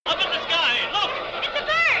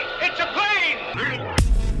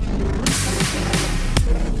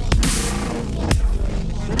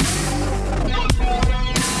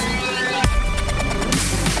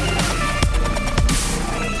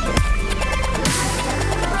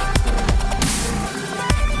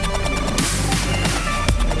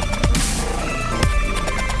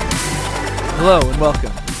Hello and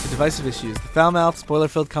welcome to Divisive Issues, the foul-mouthed,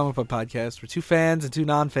 spoiler-filled comic book podcast where two fans and two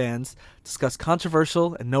non-fans discuss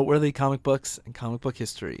controversial and noteworthy comic books and comic book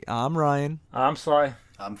history. I'm Ryan. I'm Sly.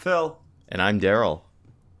 I'm Phil. And I'm Daryl.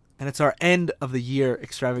 And it's our end of the year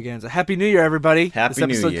extravaganza. Happy New Year, everybody. Happy This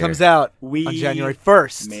episode New Year. comes out on January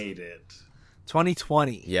 1st. Made it.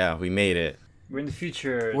 2020. Yeah, we made it. We're in the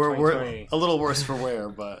future. We're 2020. a little worse for wear,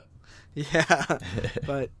 but Yeah,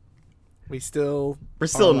 but we're still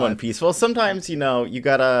in one piece. Well, sometimes, you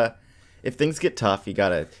gotta, if things get tough, you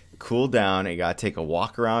gotta cool down. You gotta take a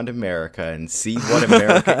walk around America and see what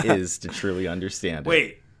America is to truly understand it.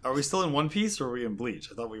 wait, are we still in One Piece or are we in Bleach?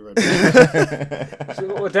 I thought we were.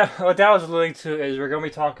 So what that was alluding to is we're going to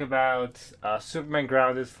be talking about Superman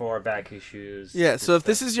Grounded for back issues. Yeah, so if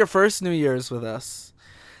this is your first New Year's with us,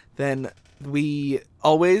 then we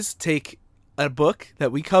always take a book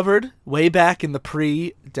that we covered way back in the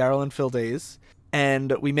pre-Daryl and Phil days,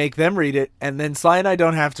 and we make them read it, and then Sly and I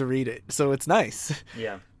don't have to read it, so it's nice.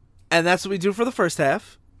 Yeah. And that's what we do for the first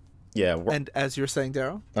half. Yeah. And as you were saying,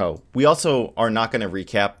 Daryl? Oh, we also are not going to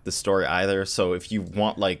recap the story either. So if you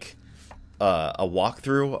want like a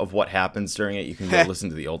walkthrough of what happens during it, you can go listen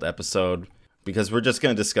to the old episode because we're just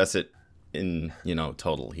going to discuss it in,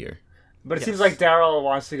 total here. But it seems like Daryl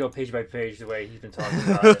wants to go page by page the way he's been talking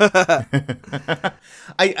about it.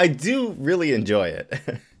 I do really enjoy it.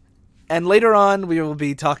 And later on, we will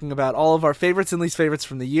be talking about all of our favorites and least favorites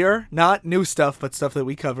from the year. Not new stuff, but stuff that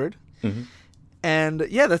we covered. Mm-hmm. And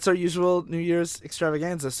yeah, that's our usual New Year's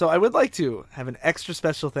extravaganza. So I would like to have an extra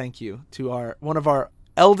special thank you to one of our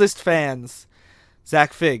eldest fans,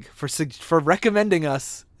 Zach Fig, for recommending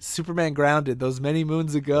us Superman Grounded those many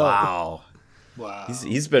moons ago. Wow. Wow.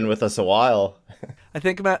 He's been with us a while. I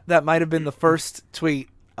think that might have been the first tweet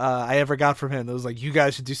I ever got from him. That was like, you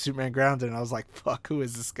guys should do Superman Grounded. And I was like, fuck, who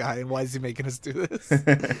is this guy? And why is he making us do this?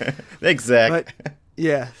 Thanks, Zach. But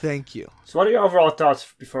yeah, thank you. So what are your overall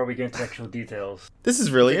thoughts before we get into actual details? This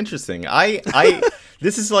is really interesting.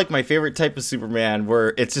 This is like my favorite type of Superman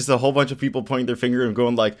where it's just a whole bunch of people pointing their finger and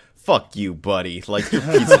going like, fuck you, buddy. Like, you're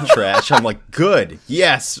a piece of trash. I'm like, good.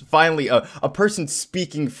 Yes. Finally, a person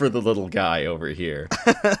speaking for the little guy over here.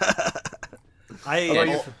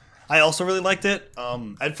 I also really liked it.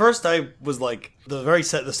 At first, I was like,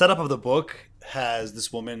 the setup of the book has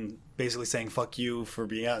this woman basically saying "fuck you" for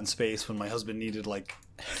being out in space when my husband needed like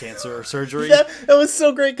cancer surgery. That was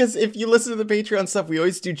so great because if you listen to the Patreon stuff, we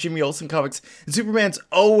always do Jimmy Olsen comics, and Superman's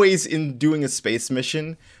always in doing a space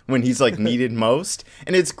mission when he's like needed most.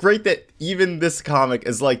 And it's great that even this comic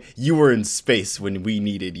is like, you were in space when we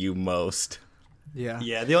needed you most. Yeah.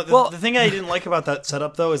 Yeah. The thing I didn't like about that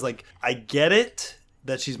setup though is like, I get it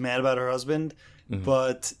that she's mad about her husband,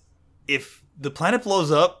 but if the planet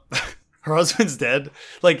blows up, her husband's dead.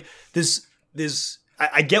 Like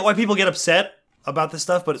I get why people get upset about this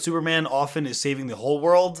stuff, but Superman often is saving the whole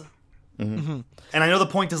world. And I know the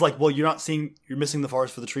point is like, well, you're missing the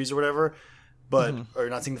forest for the trees or whatever, but or you're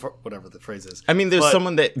not seeing whatever the phrase is. I mean, there's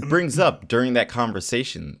someone that brings up during that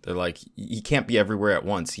conversation. They're like, he can't be everywhere at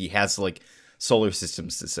once. He has like solar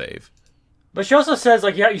systems to save. But she also says,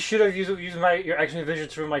 like, yeah, you should have used your X-ray vision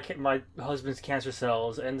to remove my husband's cancer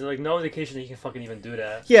cells, and there's, like, no indication that he can fucking even do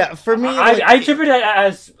that. Yeah, for me, I interpret that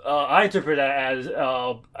as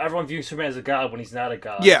everyone viewing Superman as a god when he's not a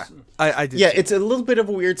god. Yeah, I did. Yeah, it's a little bit of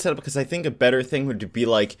a weird setup because I think a better thing would be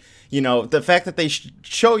like, the fact that they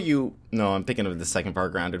show you. No, I'm thinking of the second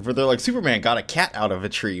part, Grounded, where they're like, Superman got a cat out of a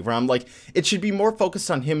tree. Where I'm like, it should be more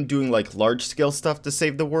focused on him doing like large scale stuff to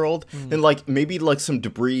save the world, than like maybe like some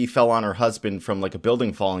debris fell on her husband from like a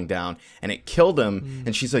building falling down and it killed him,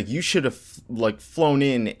 and she's like, you should have like flown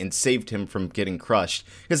in and saved him from getting crushed.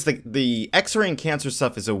 Because the X-ray and cancer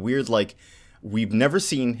stuff is a weird like. We've never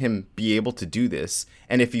seen him be able to do this.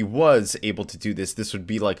 And if he was able to do this, this would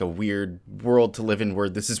be like a weird world to live in where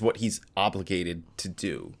this is what he's obligated to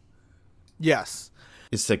do. Yes.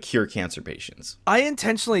 Is to cure cancer patients. I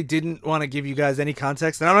intentionally didn't want to give you guys any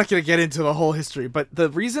context, and I'm not going to get into the whole history, but the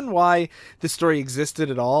reason why this story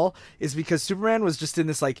existed at all is because Superman was just in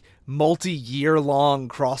this like multi-year long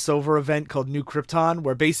crossover event called New Krypton,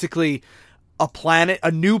 where basically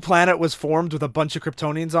a new planet was formed with a bunch of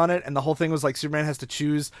Kryptonians on it, and the whole thing was like Superman has to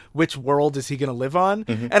choose which world is he going to live on.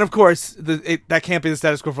 And of course, that can't be the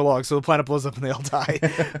status quo for long, so the planet blows up and they all die.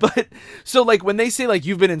 But so like when they say like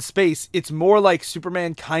you've been in space, it's more like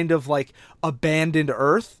Superman kind of like abandoned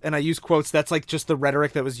Earth, and I use quotes, that's like just the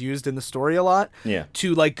rhetoric that was used in the story a lot. Yeah.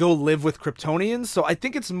 To like go live with Kryptonians. So I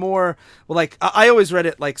think it's more like I always read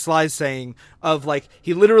it like Sly's saying of like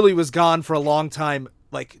he literally was gone for a long time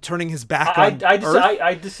like turning his back on Earth.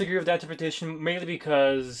 I disagree with that interpretation mainly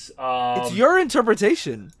because it's your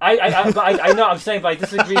interpretation. I know I'm saying, but I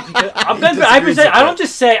disagree because I don't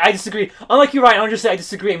just say I disagree. Unlike you, Ryan, I don't just say I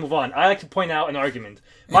disagree and move on. I like to point out an argument.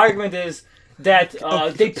 My argument is that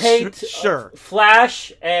they paint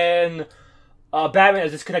Flash and Batman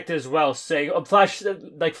as disconnected as well, saying Flash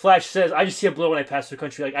says, "I just see a blur when I pass through the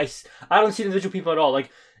country." Like I don't see the individual people at all. Like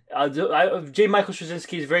J. Michael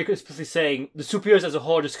Straczynski is very explicitly saying the superheroes as a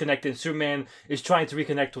whole are disconnected, and Superman is trying to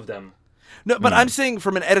reconnect with them. No, but I'm saying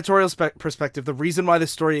from an editorial perspective, the reason why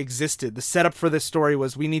this story existed, the setup for this story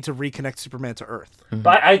was we need to reconnect Superman to Earth. Mm-hmm.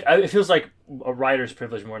 But it feels like a writer's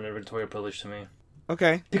privilege more than an editorial privilege to me.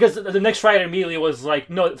 Okay. Because the next writer immediately was like,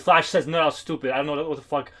 no, Flash says, no, I was stupid. I don't know what the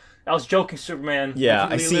fuck. I was joking, Superman. Yeah,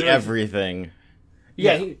 I see everything.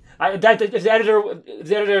 Yeah, if the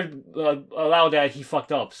editor allowed that, he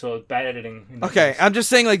fucked up. So bad editing. Okay, I'm just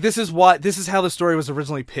saying, like, this is how the story was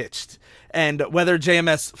originally pitched, and whether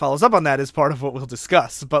JMS follows up on that is part of what we'll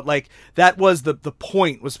discuss. But like, that was the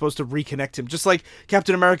point, was supposed to reconnect him, just like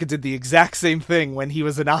Captain America did the exact same thing when he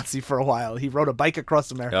was a Nazi for a while. He rode a bike across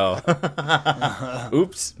America. Oh,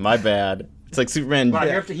 oops, my bad. It's like Superman.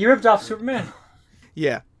 Wow, he ripped off Superman.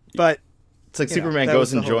 Yeah, but. It's like Superman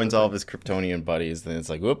goes and joins all of his Kryptonian buddies, then it's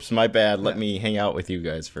like, whoops, my bad, let me hang out with you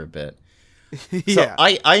guys for a bit. So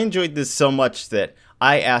I enjoyed this so much that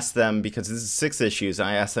I asked them, because this is 6 issues, and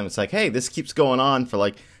I asked them, it's like, hey, this keeps going on for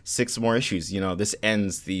like 6 more issues. You know, this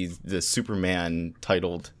ends the Superman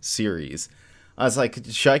titled series. I was like,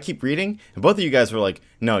 should I keep reading? And both of you guys were like,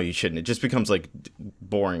 no, you shouldn't. It just becomes like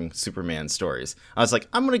boring Superman stories. I was like,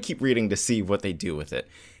 I'm going to keep reading to see what they do with it.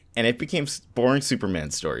 And it became boring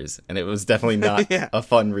Superman stories, and it was definitely not a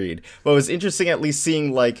fun read. But it was interesting at least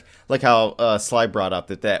seeing like how Sly brought up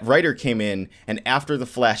that writer came in, and after the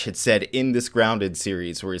Flash had said in this Grounded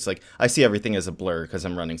series, where he's like, I see everything as a blur because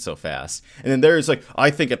I'm running so fast. And then there's like,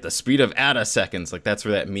 I think at the speed of attoseconds, like that's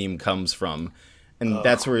where that meme comes from. And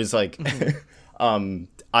that's where he's like,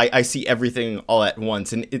 I see everything all at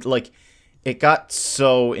once. And it got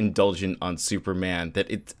so indulgent on Superman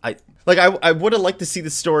that I would have liked to see the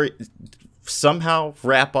story somehow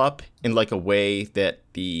wrap up in like a way that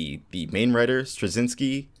the main writer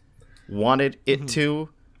Straczynski wanted it to.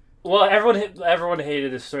 Well, everyone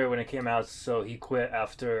hated this story when it came out, so he quit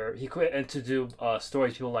and to do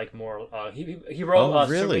stories people like more. He wrote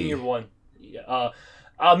Superman Year One.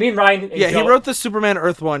 Me and Ryan. And he wrote the Superman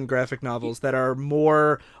Earth 1 graphic novels that are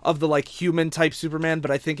more of the like human type Superman, but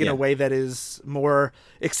I think in a way that is more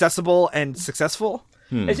accessible and successful.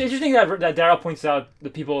 It's interesting that Daryl points out the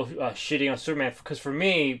people shitting on Superman, because for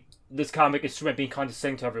me, this comic is Superman being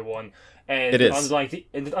condescending to everyone, and the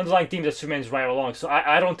underlying theme that Superman's right along. So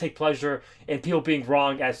I don't take pleasure in people being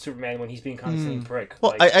wrong as Superman when he's being condescending prick.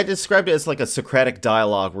 Well, I described it as like a Socratic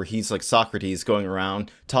dialogue where he's like Socrates going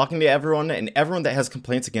around talking to everyone, and everyone that has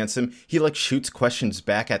complaints against him, he like shoots questions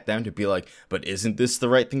back at them to be like, but isn't this the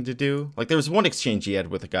right thing to do? Like there was one exchange he had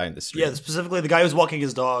with a guy in the street. Yeah, specifically the guy who's walking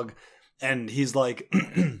his dog. And he's like,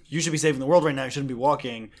 you should be saving the world right now. You shouldn't be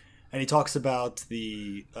walking. And he talks about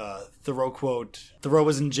the Thoreau quote. Thoreau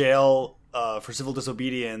was in jail for civil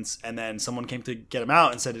disobedience. And then someone came to get him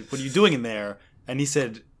out and said, what are you doing in there? And he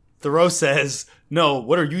said, Thoreau says, no,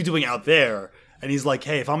 what are you doing out there? And he's like,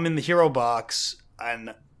 hey, if I'm in the hero box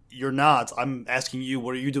and you're not, I'm asking you,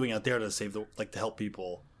 what are you doing out there to save to help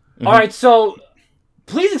people? Mm-hmm. All right, so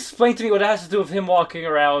please explain to me what it has to do with him walking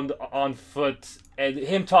around on foot and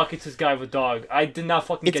him talking to this guy with a dog. I did not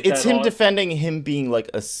fucking get that. It's him defending him being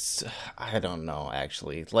like I don't know,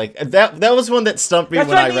 actually. Like that was one that stumped me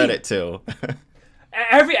when I read it too.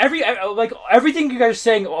 Everything you guys are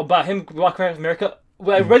saying about him walking around America,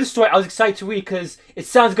 when I read the story, I was excited to read because it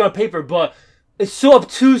sounds good on paper, but it's so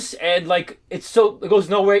obtuse and like it goes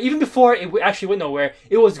nowhere. Even before it actually went nowhere,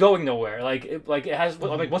 it was going nowhere.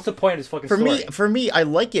 What's the point of this fucking story? For me, I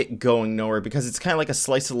like it going nowhere because it's kind of like a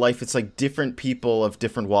slice of life. It's like different people of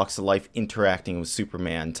different walks of life interacting with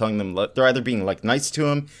Superman, telling them they're either being like nice to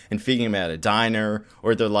him and feeding him at a diner,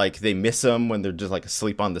 or they're like they miss him when they're just like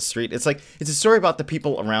asleep on the street. It's like it's a story about the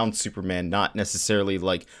people around Superman, not necessarily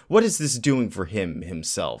like what is this doing for him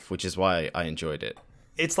himself, which is why I enjoyed it.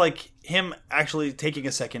 It's like him actually taking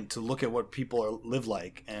a second to look at what people live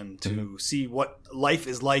like and to see what life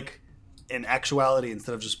is like in actuality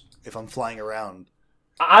instead of just if I'm flying around.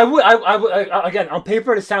 Again, on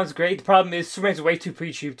paper it sounds great. The problem is Superman's way too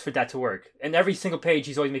preachy for that to work. And every single page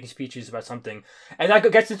he's always making speeches about something. And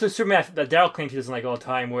that gets into Superman that Daryl claims he doesn't like all the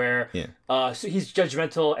time, where so he's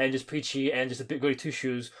judgmental and just preachy and just a bit goody two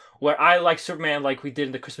shoes. Where I like Superman like we did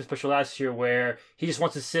in the Christmas special last year, where he just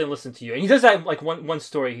wants to sit and listen to you. And he does that in like one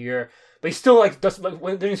story here. But he still does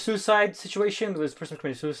when they're in a suicide situation, this person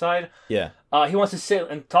committing suicide. Yeah. He wants to sit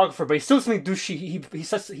and talk for her, but he's still something douchey.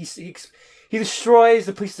 He destroys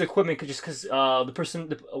the police's equipment just because the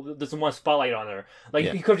person doesn't want a spotlight on her.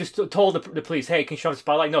 He could have just told the police, "Hey, can you shove a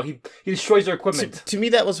spotlight?" No, he destroys their equipment. To me,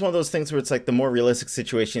 that was one of those things where it's like the more realistic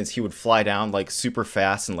situations, he would fly down like super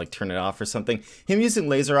fast and like turn it off or something. Him using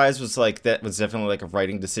laser eyes was definitely like a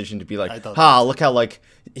writing decision to be like, look how like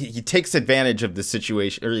he takes advantage of the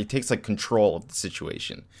situation, or he takes like control of the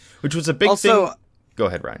situation, which was a big thing. Go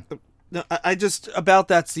ahead, Ryan. No, I just about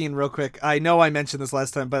that scene real quick. I know I mentioned this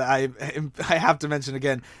last time, but I have to mention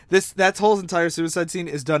again. That whole entire suicide scene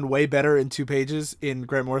is done way better in 2 pages in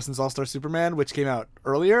Grant Morrison's All-Star Superman, which came out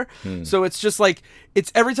earlier. So it's just like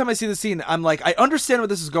it's every time I see the scene, I'm like, I understand what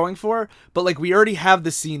this is going for, but like we already have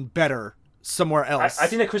the scene better somewhere else. I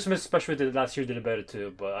think the Christmas special we did last year did it better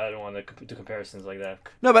too, but I don't want to do comparisons like that.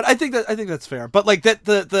 No, but I think that's fair. But like that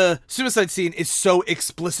the suicide scene is so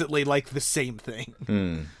explicitly like the same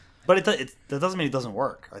thing. But that doesn't mean it doesn't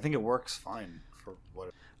work. I think it works fine for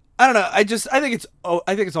what. I don't know. I think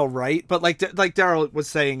it's all right. But like Daryl was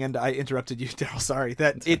saying, and I interrupted you, Daryl. Sorry.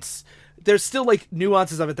 There's still like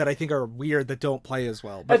nuances of it that I think are weird that don't play as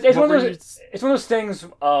well. But it's one of those things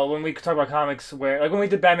when we talk about comics where, like when we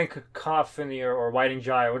did Batman Cacophony or Whiting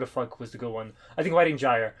Gyre, what the fuck was the good one? I think Whiting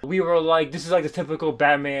Gyre. We were like, this is like the typical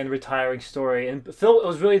Batman retiring story, and Phil, it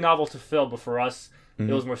was really novel to Phil, but for us, it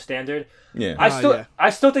was more standard. Yeah, I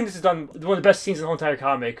still think this is done one of the best scenes in the whole entire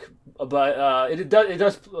comic, but it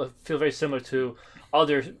does feel very similar to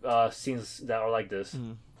other scenes that are like this.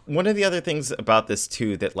 One of the other things about this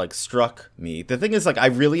too that like struck me, the thing is like I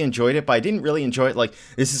really enjoyed it, but I didn't really enjoy it. Like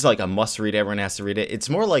this is like a must read, everyone has to read it. It's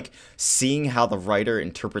more like seeing how the writer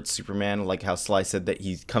interprets Superman, like how Sly said that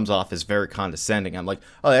he comes off as very condescending. I'm like,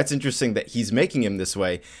 oh, that's interesting that he's making him this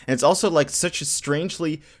way. And it's also like such a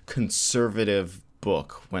strangely conservative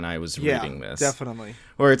book when I was reading this. Definitely.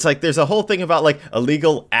 Where it's like there's a whole thing about like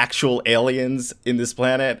illegal actual aliens in this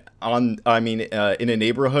planet in a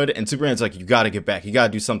neighborhood, and Superman's like, you got to get back. You got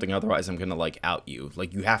to do something, otherwise I'm going to like out you.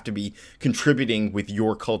 Like you have to be contributing with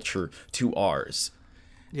your culture to ours.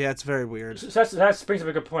 Yeah, it's very weird. So that brings up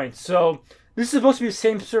a good point. So this is supposed to be the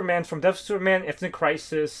same Superman from Death of Superman, Infinite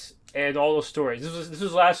Crisis, and all those stories. This was the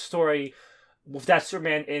last story with that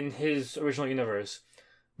Superman in his original universe.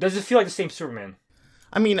 Does it feel like the same Superman?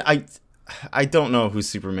 I mean, I don't know who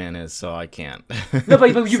Superman is, so I can't. No,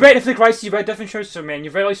 but you read Infinite Crisis, you read Death and Superman,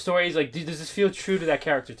 you've read all these stories. Like, does this feel true to that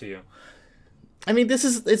character to you? I mean,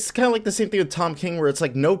 it's kind of like the same thing with Tom King, where it's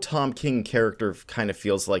like no Tom King character kind of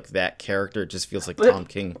feels like that character. It just feels like Tom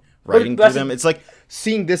King writing through them. It's like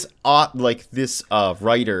seeing this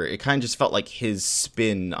writer, it kind of just felt like his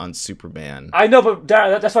spin on Superman. I know, but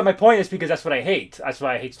that's why my point is, because that's what I hate. That's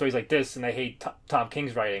why I hate stories like this, and I hate Tom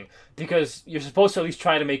King's writing, because you're supposed to at least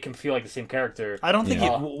try to make him feel like the same character. I don't think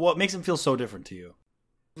what makes him feel so different to you?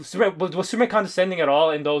 Was Superman condescending at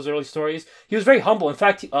all in those early stories? He was very humble. In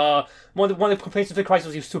fact, one of the complaints of the Crisis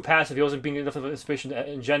was he was too passive. He wasn't being enough of an inspiration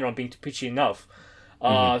in general, and being too preachy enough.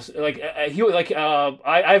 I've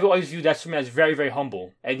always viewed that Superman as very, very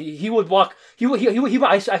humble, and he would walk.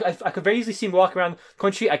 I could very easily see him walk around the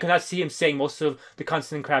country. I could not see him saying most of the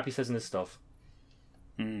constant crap he says in this stuff.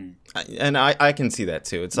 And I can see that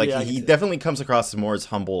too. It's like he definitely comes across more as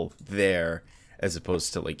humble there as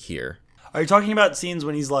opposed to like here. Are you talking about scenes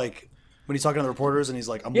when he's talking to the reporters and he's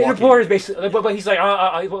like, I'm walking? Yeah, reporters basically, but he's like,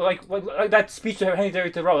 like that speech to Henry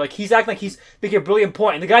David Thoreau. Like he's acting like he's making a brilliant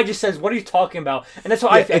point, and the guy just says, "What are you talking about?" And that's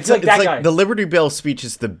what I feel like that guy. The Liberty Bell speech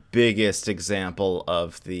is the biggest example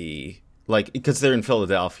of the because they're in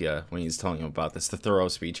Philadelphia when he's telling him about this, the Thoreau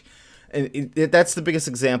speech, and that's the biggest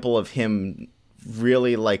example of him.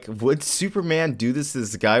 Really, like, would Superman do this to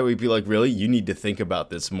this guy? Where he'd be like, really? You need to think about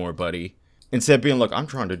this more, buddy. Instead of being like, I'm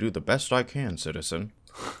trying to do the best I can, citizen.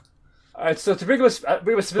 All right, so to bring up a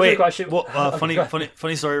specific question. Well,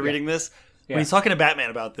 funny story reading this. When he's talking to Batman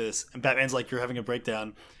about this, and Batman's like, you're having a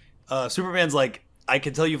breakdown, Superman's like, I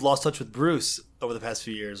can tell you've lost touch with Bruce over the past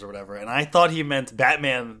few years or whatever. And I thought he meant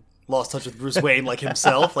Batman lost touch with Bruce Wayne, like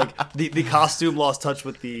himself. Like, the costume lost touch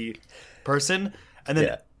with the person. And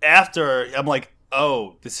then after, I'm like,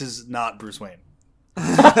 oh, this is not Bruce Wayne.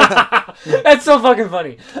 That's so fucking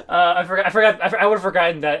funny. I would have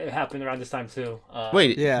forgotten that it happened around this time too.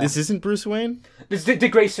 Wait, Yeah. this isn't Bruce Wayne? This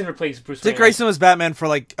Dick Grayson replaced Bruce Wayne. Dick Grayson was Batman for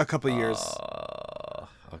like a couple years.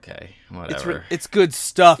 Okay, whatever. It's good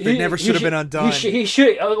stuff. It never should have been undone. He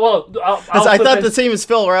should. Well, I thought the same as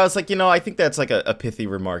Phil, where I was like, I think that's like a pithy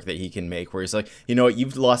remark that he can make, where he's like,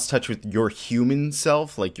 you've lost touch with your human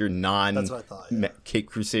self, like your That's what I thought, yeah. Cape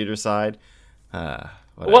Crusader side.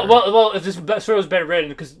 Well, if this story was better written,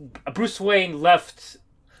 because Bruce Wayne left.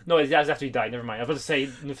 No, that was after he died. Never mind. I was about to say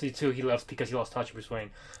in 52 he left because he lost touch with Bruce Wayne,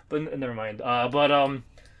 but never mind.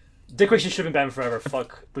 Dick Grayson should have been Batman forever.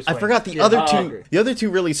 Fuck Bruce Wayne. I forgot the other two. The other two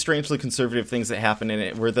really strangely conservative things that happened in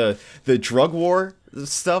it were the drug war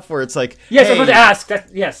stuff, where it's like, yes, hey, I was about to ask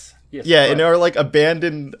that. Yes. Yeah, in our like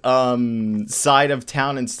abandoned side of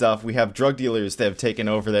town and stuff, we have drug dealers that have taken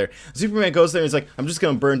over there. Superman goes there and he's like, I'm just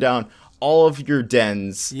gonna burn down all of your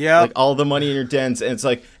dens, like all the money in your dens, and it's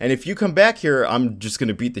like, and if you come back here, I'm just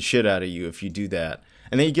gonna beat the shit out of you if you do that.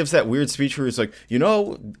 And then he gives that weird speech where he's like,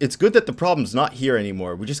 it's good that the problem's not here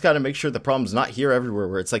anymore. We just got to make sure the problem's not here everywhere.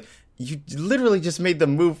 Where it's like, you literally just made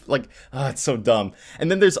them move. Like, it's so dumb.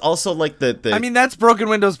 And then there's also like the. I mean, that's broken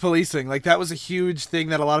windows policing. Like, that was a huge thing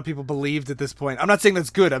that a lot of people believed at this point. I'm not saying that's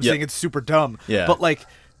good. I'm saying it's super dumb. Yeah. But like,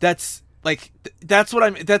 that's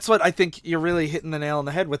what I think you're really hitting the nail on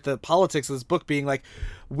the head with the politics of this book being like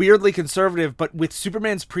weirdly conservative, but with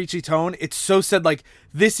Superman's preachy tone, it's so said like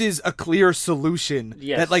this is a clear solution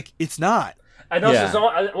that like it's not. I know. Yeah. So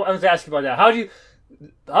I was asking about that. How do you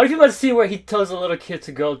feel about the scene where he tells a little kid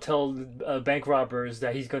to go tell bank robbers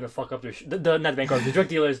that he's going to fuck up their not bank robbers, the drug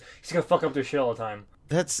dealers, he's going to fuck up their shit all the time?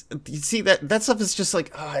 You see that stuff is just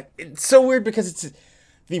like it's so weird because it's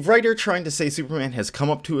the writer trying to say Superman has come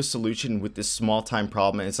up to a solution with this small-time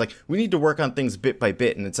problem, and it's like, we need to work on things bit by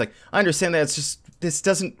bit, and it's like, I understand that, it's just, this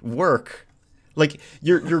doesn't work. Like,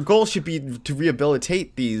 your goal should be to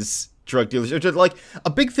rehabilitate these drug dealers. Like, a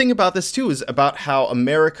big thing about this, too, is about how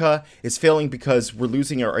America is failing because we're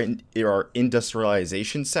losing our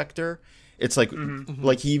industrialization sector. It's like,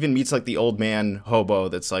 like he even meets like the old man hobo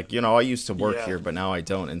that's like, I used to work here, but now I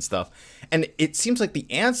don't and stuff. And it seems like the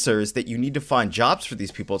answer is that you need to find jobs for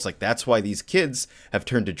these people. It's like, that's why these kids have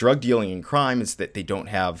turned to drug dealing and crime, is that they don't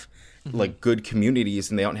have like good communities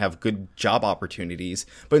and they don't have good job opportunities.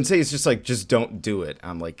 But instead it's just like, just don't do it.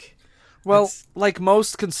 I'm like, well, like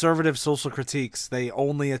most conservative social critiques, they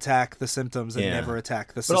only attack the symptoms and never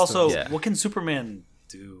attack the system. But also, what can Superman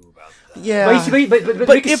do about that? Yeah,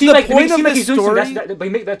 but if the point of the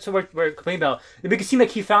story, that's what we're complaining about. They make it seem like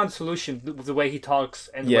he found a solution with the way he talks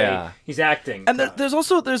and the way he's acting. And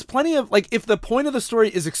there's plenty of like, if the point of the story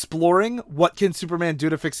is exploring what can Superman do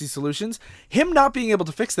to fix these solutions, him not being able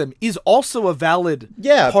to fix them is also a valid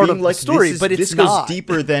part of the story. But this goes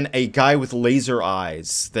deeper than a guy with laser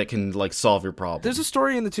eyes that can like solve your problem. There's a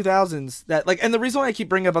story in the 2000s that like, and the reason why I keep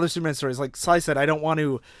bringing up other Superman stories, like Sly said, I don't want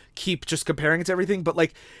to keep just comparing it to everything, but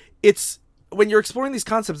like, it's when you're exploring these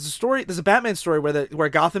concepts, there's a Batman story where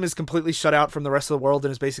Gotham is completely shut out from the rest of the world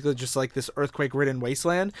and is basically just like this earthquake-ridden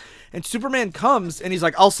wasteland. And Superman comes and he's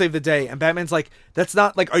like, I'll save the day. And Batman's like, that's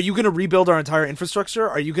not like, are you going to rebuild our entire infrastructure?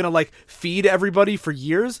 Are you going to like feed everybody for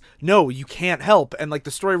years? No, you can't help. And like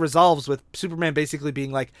the story resolves with Superman basically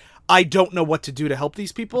being like, I don't know what to do to help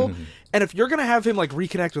these people. Mm-hmm. And if you're going to have him like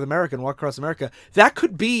reconnect with America and walk across America, that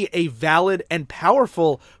could be a valid and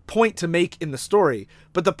powerful point to make in the story.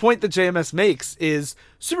 But the point that JMS makes is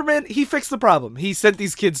Superman, he fixed the problem. He sent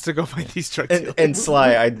these kids to go fight these drug dealers. And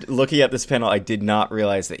Sly, looking at this panel, I did not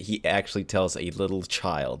realize that he actually tells a little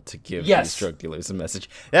child to give these drug dealers a message.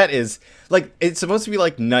 That is, like, it's supposed to be,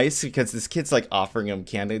 like, nice because this kid's, like, offering him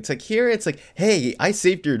candy. It's like, here, it's like, hey, I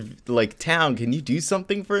saved your, like, town. Can you do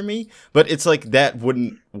something for me? But it's like, that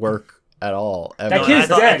wouldn't work at all. I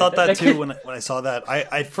thought that too when I saw that.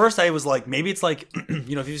 At first I was like, maybe it's like,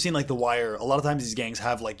 if you've seen like The Wire, a lot of times these gangs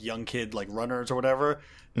have like young kid like runners or whatever.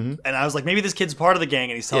 Mm-hmm. And I was like, maybe this kid's part of the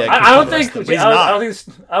gang and he's telling. I don't think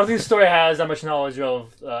the story has that much knowledge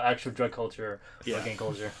of actual drug culture, or gang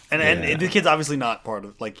culture. And the kid's obviously not part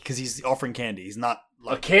of because he's offering candy. He's not.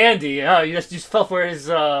 Like, a candy, you just fell for his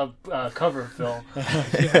cover, Phil.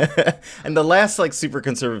 And the last like super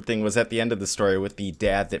conservative thing was at the end of the story with the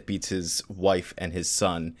dad that beats his wife and his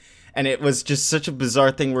son, and it was just such a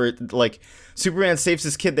bizarre thing where like Superman saves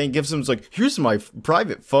his kid, then he gives him like, here's my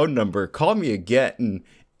private phone number, call me again. And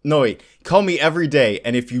no, wait, call me every day,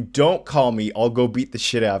 and if you don't call me, I'll go beat the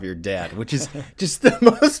shit out of your dad, which is just the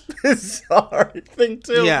most bizarre thing,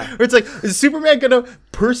 too. Yeah. Where it's like, is Superman gonna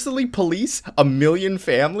personally police 1 million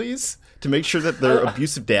families to make sure that their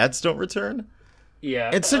abusive dads don't return?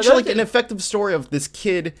 Yeah. It's such like an effective story of this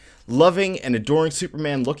kid loving and adoring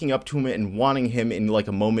Superman, looking up to him and wanting him in like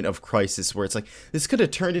a moment of crisis where it's like this could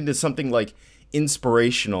have turned into something like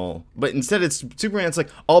inspirational, but instead it's Superman's like,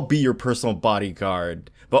 I'll be your personal bodyguard,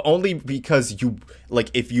 but only because you like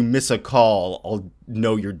if you miss a call, I'll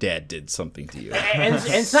know your dad did something to you. And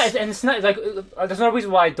it's not like there's no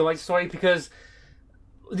reason why I don't like the story, because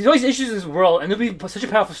there's always issues in this world, and it'd be such a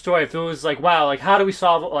powerful story if it was like, wow, like how do we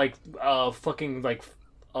solve like fucking like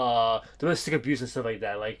domestic abuse and stuff like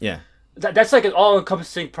that, like that's like an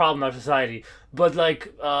all-encompassing problem of society. But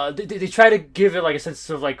like they try to give it like a sense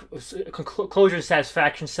of like closure and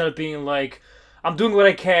satisfaction, instead of being like, I'm doing what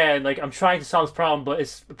I can, like I'm trying to solve this problem, but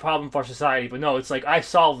it's a problem for society. But no, it's like I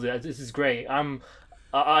solved it. This is great.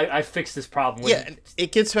 I fixed this problem. Yeah,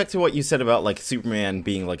 it gets back to what you said about like Superman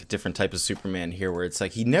being like a different type of Superman here, where it's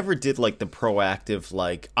like he never did like the proactive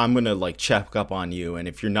like, I'm gonna like check up on you, and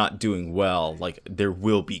if you're not doing well, like there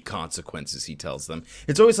will be consequences, he tells them.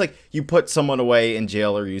 It's always like you put someone away in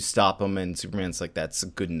jail or you stop them, and Superman's like, that's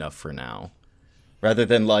good enough for now. Rather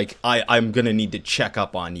than like, I'm gonna need to check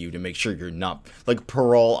up on you to make sure you're not like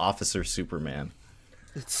parole officer Superman.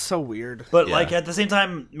 It's so weird. But like at the same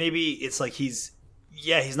time, maybe it's like he's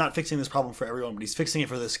not fixing this problem for everyone, but he's fixing it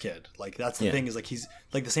for this kid. Like that's the thing, is like he's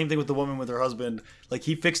like the same thing with the woman with her husband. Like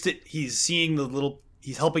he fixed it. He's seeing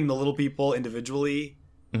he's helping the little people individually,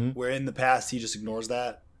 where in the past he just ignores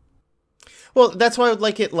that. Well, that's why I would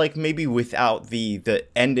like it, like, maybe without the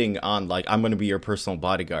ending on, like, I'm going to be your personal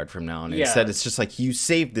bodyguard from now on. Instead, it's just, like, you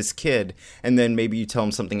saved this kid, and then maybe you tell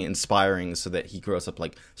him something inspiring so that he grows up,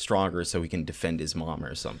 like, stronger so he can defend his mom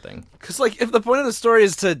or something. Because, like, if the point of the story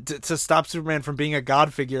is to stop Superman from being a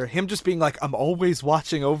god figure, him just being like, I'm always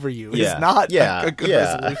watching over you is not a good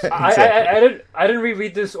resolution. I didn't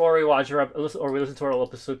reread this or rewatch or re-listen to our whole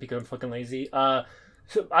episode because I'm fucking lazy.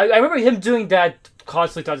 So I remember him doing that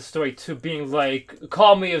constantly throughout the story too, being like,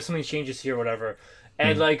 call me if something changes here or whatever.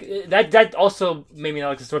 And like that also made me not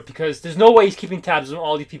like the story, because there's no way he's keeping tabs on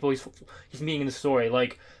all these people he's meeting in the story.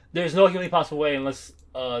 Like there's no humanly possible way unless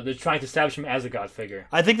they're trying to establish him as a god figure.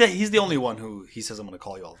 I think that he's the only one who he says, I'm going to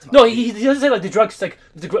call you all the time. No, he doesn't say like the drugs, like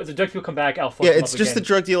the drug people come back, I'll fuck them it's up just again. the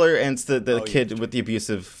drug dealer and it's the kid with the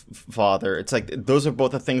abusive father. It's like those are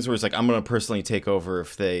both the things where it's like, I'm going to personally take over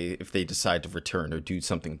if they decide to return or do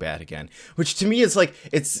something bad again. Which to me is like,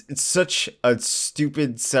 it's such a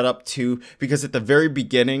stupid setup too, because at the very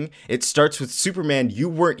beginning it starts with Superman, you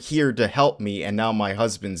weren't here to help me and now my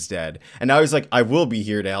husband's dead. And now he's like, I will be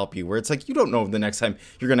here to help you. Where it's like, you don't know the next time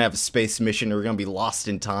you're going to have a space mission or you're going to be lost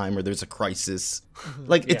in time or there's a crisis.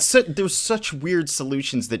 Like there's such weird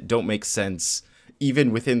solutions that don't make sense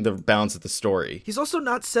even within the bounds of the story. He's also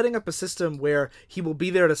not setting up a system where he will be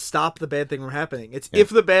there to stop the bad thing from happening. It's if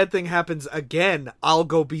the bad thing happens again, I'll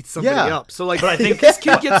go beat somebody up. So like, I think if this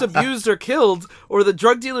kid gets abused or killed, or the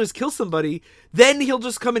drug dealers kill somebody, then he'll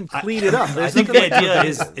just come and clean it up. I think the idea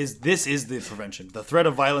is this is the prevention. The threat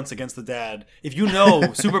of violence against the dad. If you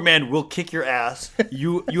know Superman will kick your ass,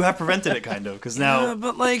 you have prevented it kind of, because now.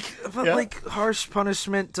 Like harsh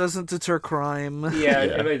punishment doesn't deter crime. Yeah,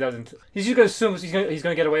 it really doesn't. He's just gonna assume he's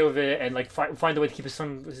gonna get away with it and like find a way to keep his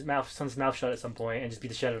son's mouth shut at some point and just beat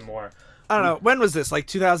the shit out of him more. I don't know. When was this? Like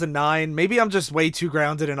 2009? Maybe I'm just way too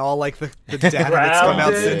grounded in all like the data that's come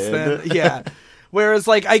out since then. Yeah. Whereas,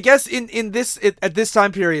 like, I guess at this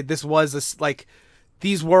time period, this was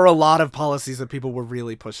these were a lot of policies that people were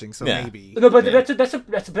really pushing. So maybe. No, but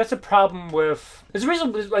that's a problem with. There's a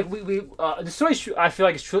reason. Like we the story I feel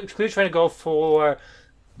like is clearly trying to go for.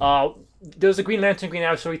 There's a Green Lantern, Green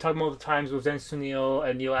Arrow story we talk about all the times with Dennis O'Neil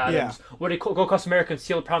and Neil Adams, where they go across America and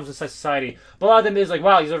see all the problems inside society. But a lot of them is like,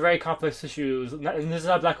 wow, these are very complex issues, and this is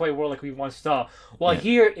not a black and white world like we once saw. While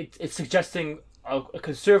here, it's suggesting a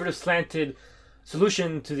conservative, slanted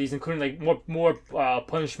solution to these, including like more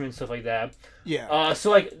punishment, stuff like that. Yeah.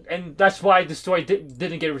 So like, and that's why the story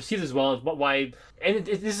didn't get received as well. But why? And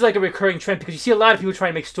this is like a recurring trend, because you see a lot of people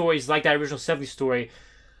trying to make stories like that original '70s story.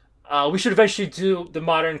 We should eventually do the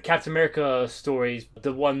modern Captain America stories,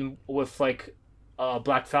 the one with like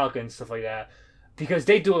Black Falcon and stuff like that, because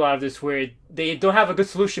they do a lot of this where they don't have a good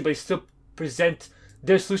solution, but they still present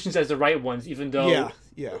their solutions as the right ones, even though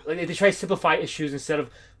they try to simplify issues instead of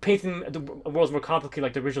painting the worlds more complicated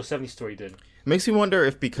like the original '70s story did. It makes me wonder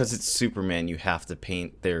if because it's Superman, you have to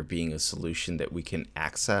paint there being a solution that we can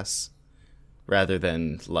access, rather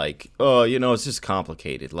than like, oh, it's just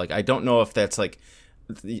complicated. Like, I don't know if that's like,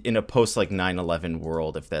 in a post like 9/11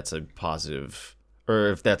 world, if that's a positive, or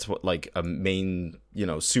if that's what like a main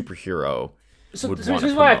superhero would want to promote.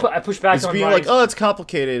 This is why I push back it's on being like, oh, it's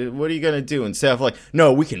complicated, what are you gonna do, instead of like,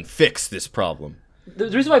 no, we can fix this problem. the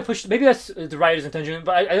reason why I pushed, maybe that's the writer's intention,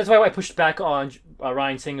 but that's why I pushed back on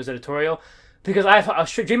Ryan Singer's editorial, because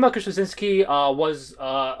J. Michael Straczynski was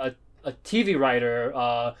a TV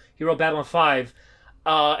writer. He wrote Babylon 5,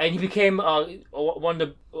 and he became one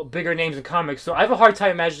of the bigger names in comics. So I have a hard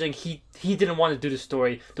time imagining he didn't want to do the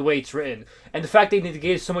story the way it's written, and the fact that he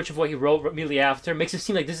negated so much of what he wrote immediately after makes it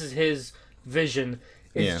seem like this is his vision.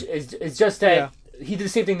 It's just that he did the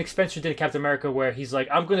same thing Nick Spencer did in Captain America, where he's like,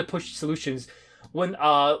 I'm going to push solutions when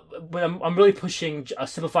I'm really pushing a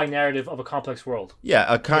simplified narrative of a complex world. Yeah,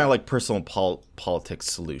 a kind of like personal politics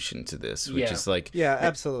solution to this, which is like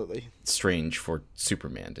absolutely strange for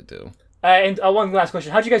Superman to do. And one last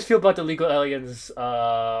question: how do you guys feel about the Legal Aliens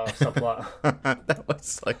subplot? That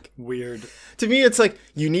was like weird. To me, it's like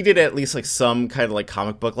you needed at least like some kind of like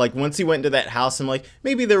comic book. Like once he went into that house, I'm like,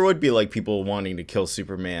 maybe there would be like people wanting to kill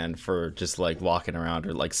Superman for just like walking around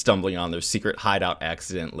or like stumbling on their secret hideout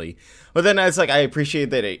accidentally. But then it's like I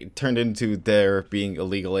appreciate that it turned into there being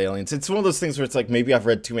illegal aliens. It's one of those things where it's like maybe I've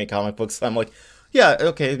read too many comic books. So I'm like, yeah,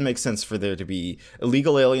 okay, it makes sense for there to be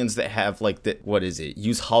illegal aliens that have like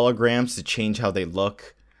use holograms to change how they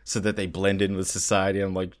look so that they blend in with society.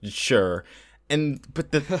 I'm like, sure.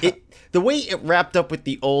 But the way it wrapped up with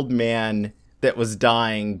the old man that was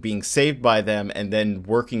dying being saved by them and then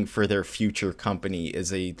working for their future company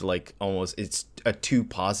is it's a too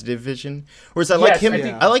positive vision. Whereas I kind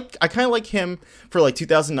of like him for like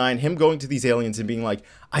 2009, him going to these aliens and being like,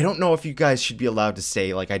 I don't know if you guys should be allowed to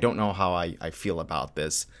stay. Like, I don't know how I feel about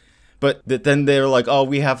this. But then they're like, oh,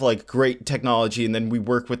 we have like great technology, and then we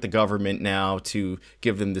work with the government now to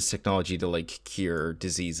give them this technology to like cure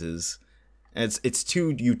diseases. And it's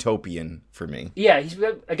too utopian for me. Yeah, he's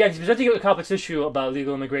presenting a complex issue about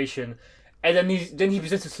illegal immigration, and then he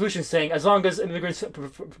presents a solution saying, as long as immigrants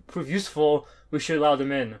prove useful, we should allow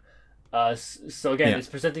them in. So again, it's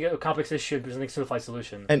presenting a complex issue and presenting a simplified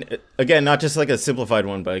solution. And again, not just like a simplified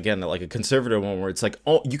one, but again, like a conservative one where it's like,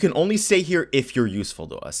 oh, you can only stay here if you're useful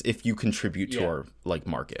to us, if you contribute to our like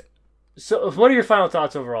market. So what are your final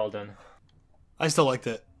thoughts overall then? I still liked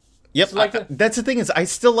it. Yep, that's the thing is I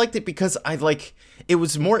still liked it because it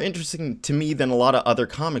was more interesting to me than a lot of other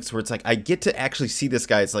comics where it's like I get to actually see this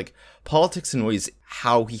guy's like politics and ways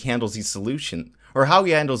how he handles these solutions or how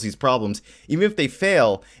he handles these problems. Even if they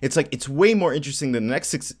fail, it's like it's way more interesting than the next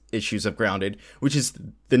 6 issues of Grounded, which is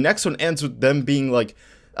the next one ends with them being like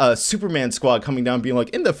Superman squad coming down being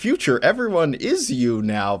like, in the future, everyone is you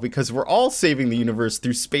now because we're all saving the universe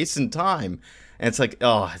through space and time. And it's like,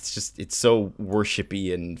 oh, it's so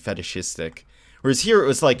worshipy and fetishistic. Whereas here it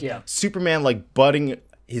was like Superman like butting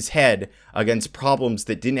his head against problems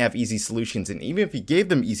that didn't have easy solutions. And even if he gave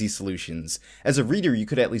them easy solutions, as a reader, you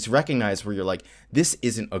could at least recognize where you're like, this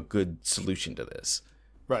isn't a good solution to this.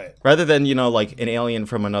 Right. Rather than, like an alien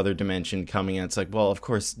from another dimension coming in. It's like, well, of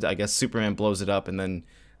course, I guess Superman blows it up and then,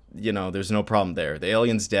 there's no problem there. The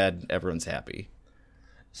alien's dead. Everyone's happy.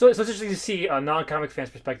 So it's interesting to see a non-comic fan's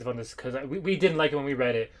perspective on this because we didn't like it when we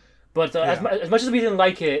read it, but as much as we didn't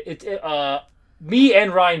like it, me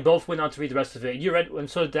and Ryan both went on to read the rest of it. You read, and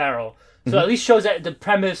so did Daryl. So at least shows that the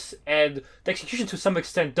premise and the execution to some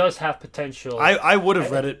extent does have potential. I would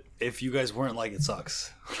have read it if you guys weren't like it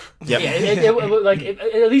sucks. Yeah, it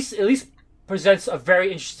at least presents a very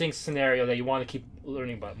interesting scenario that you want to keep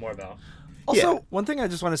learning more about. Also, one thing I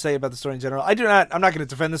just want to say about the story in general, I'm not going to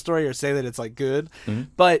defend the story or say that it's like good,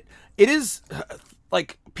 but it is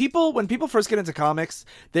like when people first get into comics,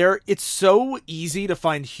 it's so easy to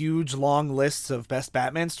find huge long lists of best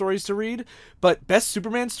Batman stories to read, but best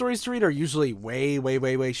Superman stories to read are usually way, way,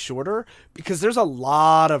 way, way shorter because there's a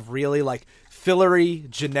lot of really like fillery,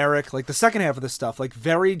 generic, like the second half of the stuff, like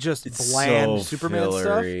very just bland Superman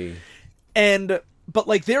stuff. But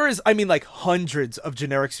like there is, like hundreds of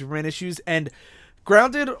generic Superman issues, and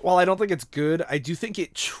Grounded, while I don't think it's good, I do think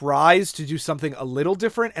it tries to do something a little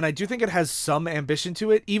different, and I do think it has some ambition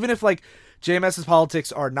to it, even if like JMS's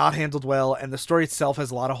politics are not handled well and the story itself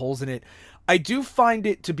has a lot of holes in it. I do find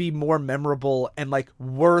it to be more memorable and like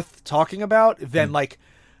worth talking about than like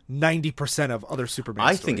 90% of other Superman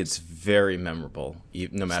stories. I think it's very memorable,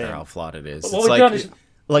 no matter how flawed it is. Well, it's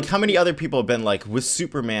like how many other people have been like, with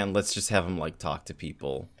Superman, let's just have him like talk to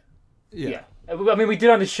people. Yeah. I mean, we did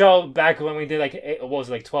on the show back when we did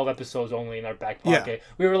like 12 episodes only in our back pocket.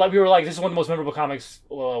 Yeah. We were like, this is one of the most memorable comics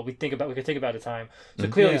we could think about at the time. So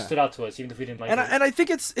clearly it stood out to us, even if we didn't like it. And I think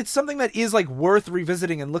it's something that is like worth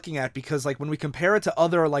revisiting and looking at because like when we compare it to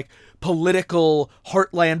other like political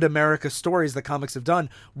heartland America stories that comics have done,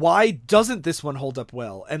 why doesn't this one hold up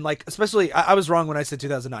well? And like especially, I was wrong when I said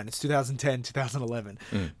 2009. It's 2010, 2011.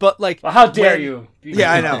 But like, well, how dare you?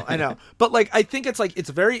 Yeah, I know. But like, I think it's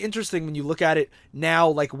very interesting when you look at at it now,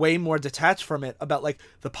 like way more detached from it, about like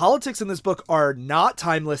the politics in this book are not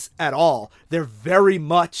timeless at all. They're very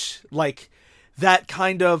much like that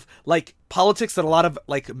kind of like politics that a lot of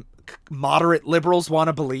like moderate liberals want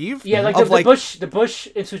to believe. Yeah, like the Bush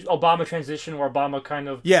into Obama transition, where Obama kind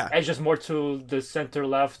of edges more to the center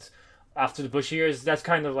left after the Bush years. That's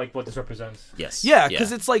kind of like what this represents. Yes. Yeah,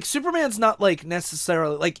 because it's like Superman's not like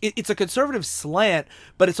necessarily like it's a conservative slant,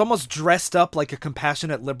 but it's almost dressed up like a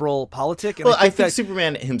compassionate liberal politic. And well, I think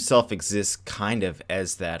Superman himself exists kind of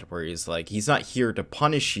as that, where he's like, he's not here to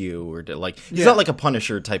punish you or to like, he's not like a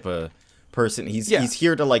Punisher type of person. He's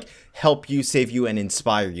here to like help you, save you, and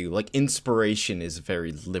inspire you. Like inspiration is a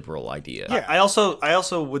very liberal idea. Yeah, I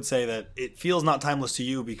also would say that it feels not timeless to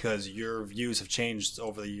you because your views have changed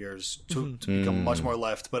over the years to become much more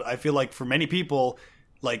left. But I feel like for many people,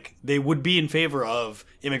 like they would be in favor of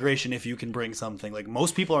immigration if you can bring something. Like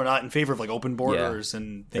most people are not in favor of like open borders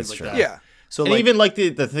and things like that. Yeah. So and even like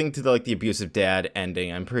the thing to the abusive dad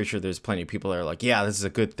ending, I'm pretty sure there's plenty of people that are like, yeah, this is a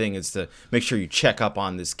good thing, is to make sure you check up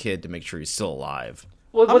on this kid to make sure he's still alive.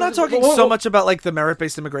 I'm not talking so much about like the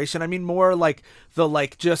merit-based immigration. I mean more like the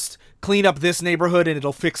like just clean up this neighborhood and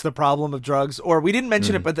it'll fix the problem of drugs. Or we didn't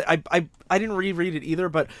mention it, but I didn't reread it either.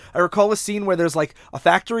 But I recall a scene where there's like a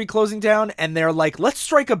factory closing down and they're like, let's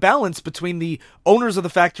strike a balance between the owners of the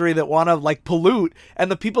factory that want to like pollute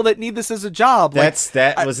and the people that need this as a job.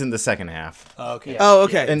 That was in the second half. Okay. Oh,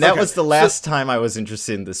 okay. And that was the last time I was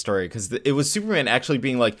interested in this story, because it was Superman actually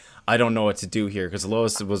being like, I don't know what to do here, because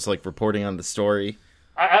Lois was like reporting on the story.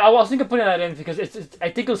 I was thinking of putting that in because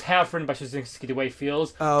I think it was half written by Straczynski the way it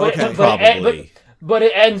feels. Oh, okay. Probably. But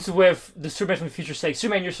it ends with the Superman from the future saying,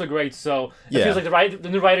 "Superman, you're so great." So it feels like the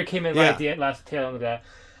new writer came in right at the end, last tail end of that.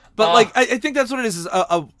 But like I think that's what it is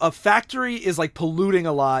a factory is like polluting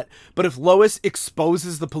a lot, but if Lois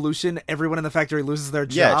exposes the pollution, everyone in the factory loses their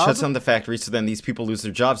job. Yeah, it shuts down the factory, so then these people lose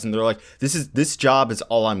their jobs, and they're like, this job is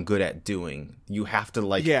all I'm good at doing. You have to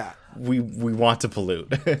like, we want to pollute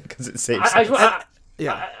because it saves us.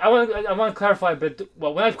 I want to clarify a bit.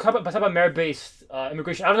 Well, when I talk about merit-based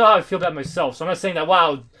immigration, I don't know how I feel about myself. So I'm not saying that,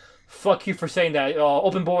 wow, fuck you for saying that,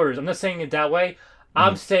 open borders. I'm not saying it that way.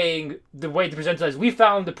 I'm saying the way to present it is we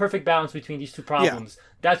found the perfect balance between these two problems.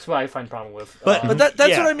 That's what I find problem with. But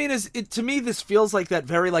that's what I mean is, to me, this feels like that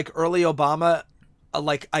very like early Obama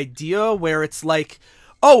like idea where it's like,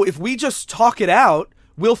 oh, if we just talk it out,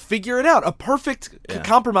 we'll figure it out. A perfect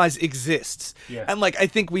compromise exists. Yeah. And like I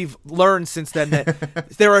think we've learned since then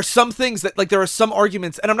that there are some things that like there are some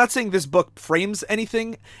arguments, and I'm not saying this book frames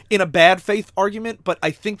anything in a bad faith argument, but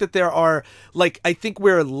I think that there are like I think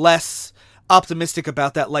we're less optimistic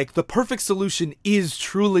about that. Like the perfect solution is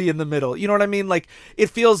truly in the middle. You know what I mean? Like it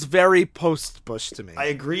feels very post-Bush to me. I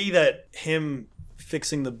agree that him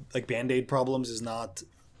fixing the like Band-Aid problems is not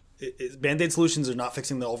Band-Aid solutions are not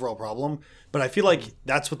fixing the overall problem, but I feel like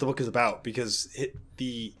that's what the book is about, because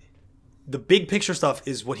the big picture stuff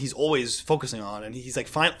is what he's always focusing on, and he's like,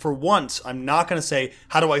 fine, for once I'm not going to say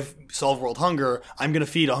how do I solve world hunger, I'm going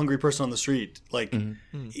to feed a hungry person on the street. Like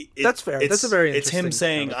that's fair. That's a very interesting. It's him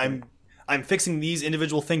saying I'm fixing these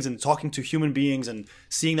individual things and talking to human beings and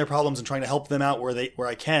seeing their problems and trying to help them out where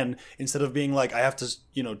I can, instead of being like I have to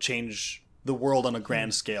change the world on a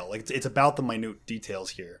grand scale. Like it's about the minute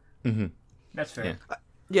details here. Mm-hmm. That's fair.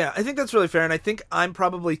 Yeah, I think that's really fair, and I think I'm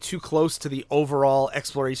probably too close to the overall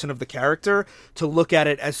exploration of the character to look at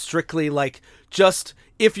it as strictly like just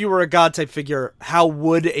if you were a god type figure, how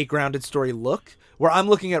would a grounded story look? Where I'm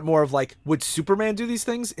looking at more of like, would Superman do these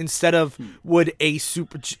things instead of would a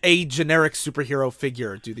generic superhero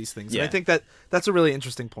figure do these things? Yeah. And I think that's a really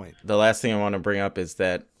interesting point. The last thing I want to bring up is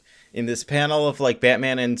that in this panel of like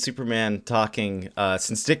Batman and Superman talking,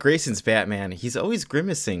 since Dick Grayson's Batman, he's always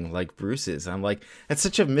grimacing like Bruce is. I'm like, that's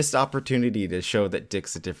such a missed opportunity to show that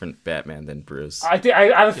Dick's a different Batman than Bruce. I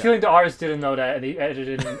have a feeling the artist didn't know that, and he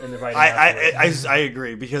edited it in the writing. I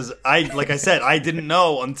agree, because like I said, I didn't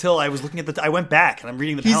know until I was looking at I went back and I'm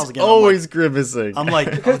reading the panels again. He's always grimacing. I'm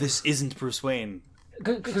like, oh, this isn't Bruce Wayne.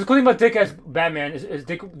 Because the cool thing about Dick as Batman is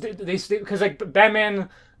Dick, because like Batman.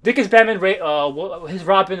 Dick is Batman. His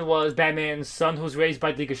Robin was Batman's son, who was raised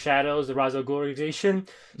by the League of Shadows, the Ra's al Ghul organization.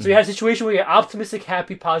 So you had a situation where you had optimistic,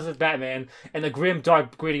 happy, positive Batman, and a grim,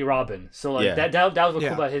 dark, gritty Robin. So like that was what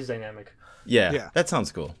cool about his dynamic. Yeah, that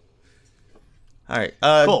sounds cool. All right,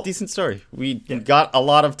 cool. Decent story. We got a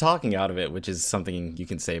lot of talking out of it, which is something you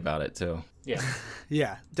can say about it too. Yeah,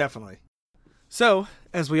 yeah, definitely. So,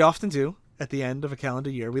 as we often do at the end of a calendar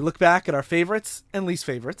year, we look back at our favorites and least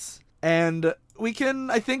favorites. And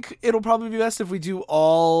I think it'll probably be best if we do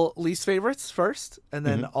all least favorites first and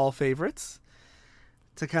then all favorites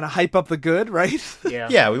to kind of hype up the good, right? Yeah.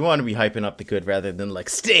 Yeah, we want to be hyping up the good rather than like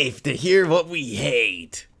stave to hear what we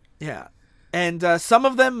hate. Yeah. And some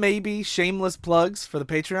of them may be shameless plugs for the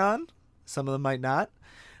Patreon. Some of them might not.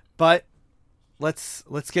 But let's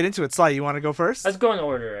get into it. Sly, you want to go first? Let's go in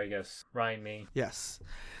order, I guess. Ryan, me. Yes.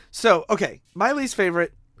 So, okay, my least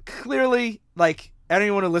favorite, clearly, like,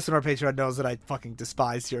 anyone who listens to our Patreon knows that I fucking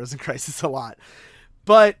despise Heroes in Crisis a lot.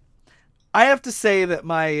 But I have to say that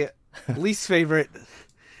my least favorite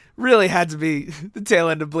really had to be the tail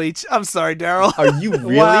end of Bleach. I'm sorry, Daryl. Are you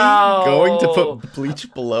really Wow. going to put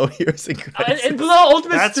Bleach below Heroes in Crisis? And below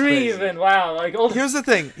Ultimate That's 3 crazy. even. Wow. Like, Here's the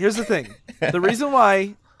thing. The reason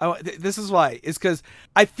why, this is why, is because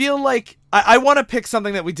I feel like I want to pick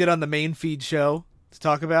something that we did on the main feed show to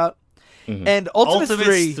talk about. Mm-hmm. And Ultimates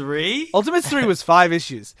 3... 3? Ultimates 3 was 5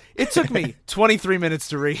 issues. It took me 23 minutes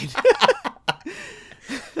to read.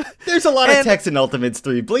 There's a lot of And- text in Ultimates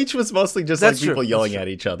 3. Bleach was mostly just like That's true. people That's yelling true. at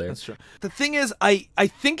each other. That's true. The thing is, I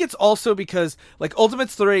think it's also because, like,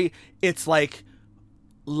 Ultimates 3, it's like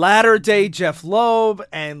latter day Jeff Loeb,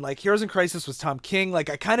 and like Heroes in Crisis was Tom King. Like,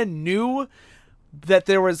 I kind of knew that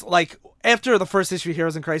there was, like, after the first issue of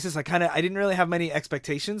Heroes in Crisis, I didn't really have many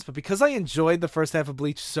expectations, but because I enjoyed the first half of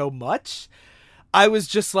Bleach so much, I was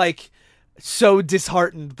just like so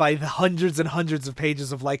disheartened by the hundreds and hundreds of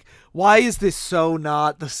pages of like, why is this so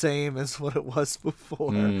not the same as what it was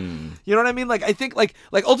before? You know what I mean? Like, I think like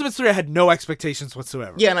Ultimate 3, I had no expectations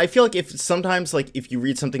whatsoever. Yeah, and I feel like if you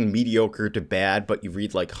read something mediocre to bad, but you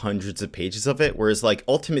read like hundreds of pages of it, whereas like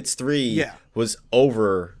Ultimates 3 Yeah. was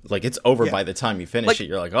over, like it's over Yeah. by the time you finish Like- it.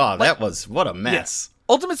 You're like, oh, that was, what a mess.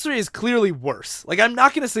 Ultimate 3 is clearly worse. Like, I'm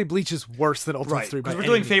not going to say Bleach is worse than Ultimate Right, 3 by because we're any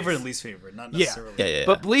doing means. favorite and least favorite, not Yeah. necessarily. Yeah.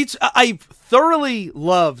 But Bleach, I thoroughly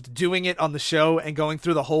loved doing it on the show and going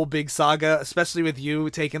through the whole big saga, especially with you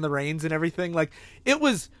taking the reins and everything. Like, it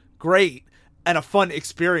was great and a fun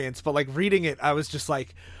experience, but like reading it, I was just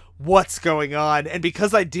like, what's going on? And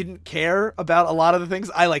because I didn't care about a lot of the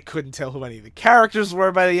things, I like couldn't tell who any of the characters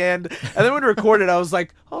were by the end. And then when we recorded, I was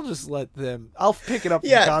like, I'll pick it up from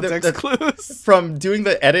Yeah, context clues. From doing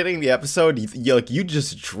the editing the episode, you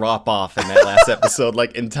just drop off in that last episode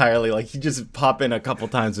like entirely. Like you just pop in a couple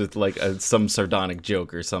times with like some sardonic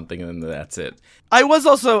joke or something, and then that's it. I was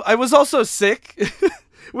also sick,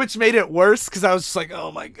 which made it worse because I was just like,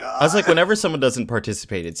 oh my god. I was like, whenever someone doesn't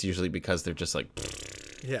participate, it's usually because they're just like,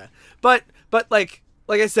 Yeah, but like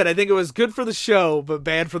I said, I think it was good for the show, but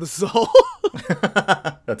bad for the soul.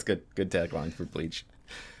 that's good tagline for Bleach.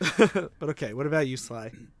 But okay, what about you,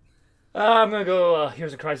 Sly? I'm gonna go.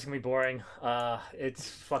 Here's a Crisis gonna be boring. It's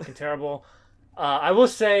fucking terrible. I will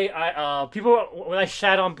say, people when I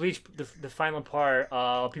shat on Bleach, the final part,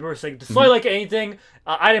 people were saying, "Does Sly like anything?"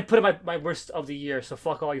 I didn't put it my worst of the year, so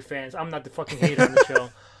fuck all you fans. I'm not the fucking hater on the show.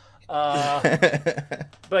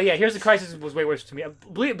 But yeah, Here's the Crisis was way worse to me.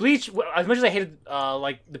 Bleach, as much as I hated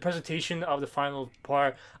like the presentation of the final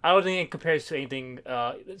part, I don't think it compares to anything.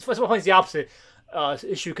 It's the opposite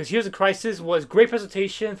issue, because Here's the Crisis was great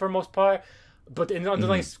presentation for the most part, but in the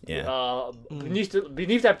underlying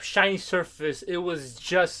beneath that shiny surface, it was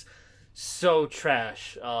just so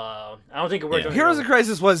trash. I don't think it worked. Yeah. Heroes of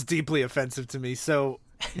Crisis was deeply offensive to me, so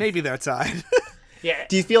maybe they're tied. Yeah.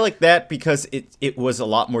 Do you feel like that because it was a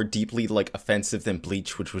lot more deeply like offensive than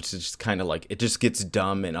Bleach, which was just kind of like it just gets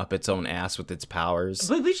dumb and up its own ass with its powers?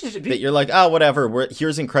 Bleach is, That you're like, oh, whatever.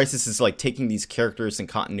 Heroes in Crisis is like taking these characters and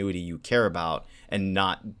continuity you care about and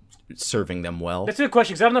not serving them well. That's a good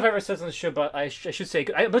question, because I don't know if I ever said this on the show, but I should say,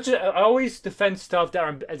 I always defend stuff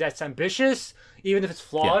that's ambitious, even if it's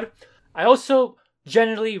flawed. Yeah. I also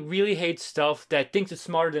generally really hate stuff that thinks it's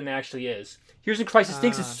smarter than it actually is. Here's in Crisis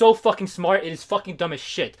thinks it's so fucking smart, it is fucking dumb as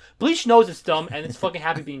shit. Bleach knows it's dumb, and it's fucking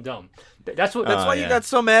happy being dumb. That's why you got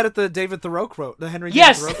so mad at the David Thoreau quote, the Henry.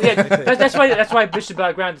 Yes, David Thoreau quote. yeah, that's why I bitched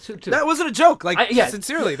about ground too. That wasn't a joke, like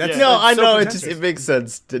sincerely. That's no, that's I so know pretentious. it makes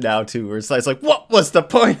sense to now too. Where it's like, what was the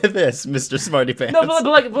point of this, Mr. Smarty Pants? No,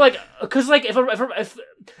 but because like if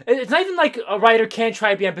it's not even like a writer can't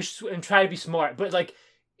try to be ambitious and try to be smart, but like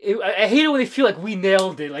I hate it when they feel like we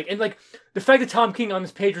nailed it, like, and like the fact that Tom King on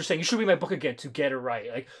this page was saying you should read my book again to get it right,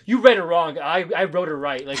 like you read it wrong, I wrote it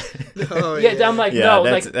right, like I'm like no,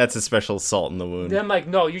 that's a special salt in the wound. Then I'm like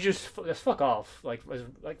no, you just fuck off, like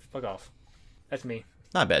fuck off. That's me.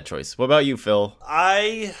 Not a bad choice. What about you, Phil?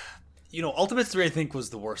 Ultimate 3 I think was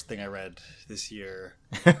the worst thing I read this year,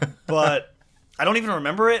 but I don't even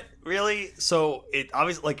remember it really. So it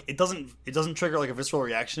obviously like it doesn't trigger like a visceral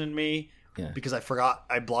reaction in me because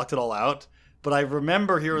I blocked it all out. But I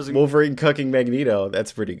remember Heroes in Wolverine cooking Magneto.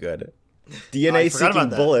 That's pretty good. DNA seeking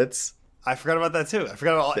bullets. I forgot about that too. I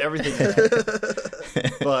forgot about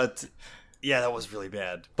everything. But Yeah, that was really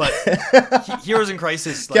bad. But Heroes in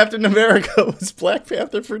Crisis... Captain America was Black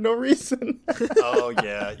Panther for no reason. Oh,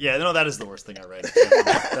 yeah. Yeah, no, that is the worst thing I read.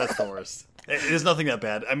 That's the worst. It is nothing that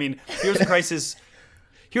bad. I mean, Heroes in Crisis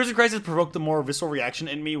provoked the more visceral reaction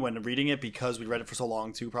in me when reading it because we read it for so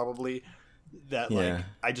long, too, probably. That, like,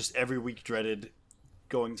 I just every week dreaded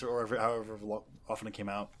going through, or however often it came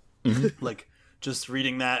out. Mm-hmm. Like... Just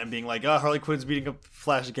reading that and being like, oh, Harley Quinn's beating up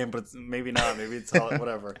Flash again, but it's maybe not. Maybe it's all,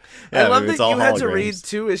 whatever. I love that you had to read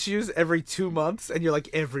 2 issues every 2 months, and you're like,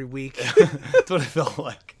 every week. That's what it felt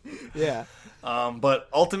like. Yeah. But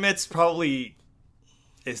Ultimates probably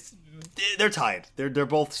they're tied. They're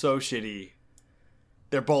both so shitty.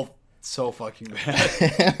 They're both so fucking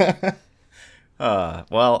bad.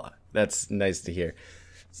 Well, that's nice to hear.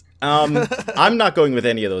 I'm not going with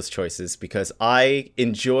any of those choices because I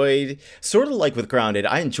enjoyed, sort of like with Grounded,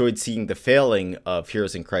 I enjoyed seeing the failing of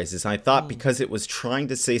Heroes in Crisis. And I thought because it was trying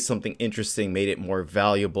to say something interesting made it more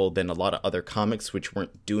valuable than a lot of other comics which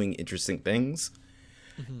weren't doing interesting things.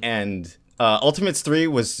 Mm-hmm. And Ultimates 3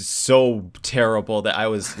 was so terrible that I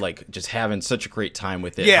was like just having such a great time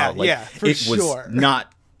with it. Yeah, it was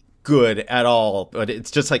not good at all, but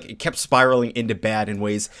it's just like it kept spiraling into bad in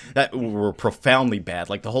ways that were profoundly bad,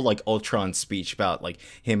 like the whole like Ultron speech about like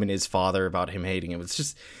him and his father, about him hating him.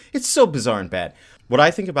 It's so bizarre and bad. What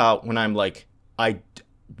I think about when I'm like I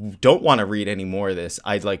don't want to read any more of this,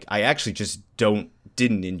 I actually just didn't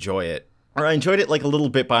enjoy it, or I enjoyed it like a little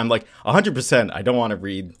bit, but I'm like 100% I don't want to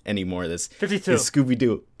read any more of this. 52.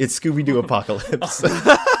 It's Scooby-Doo Apocalypse.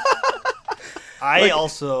 I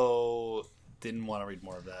also didn't want to read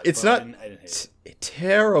more of that. It's not I didn't hate it.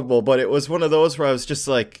 Terrible, but it was one of those where I was just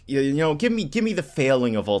like, you know, give me the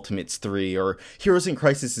failing of Ultimates 3 or Heroes in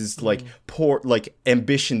Crisis is like poor, like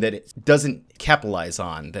ambition that it doesn't capitalize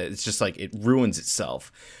on, that it's just like it ruins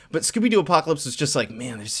itself. But Scooby-Doo Apocalypse was just like,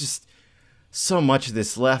 man, there's just so much of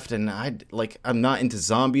this left, and I'm not into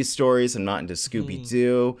zombie stories, I'm not into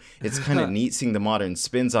Scooby-Doo. It's kind of neat seeing the modern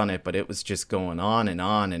spins on it, but it was just going on,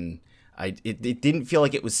 and it didn't feel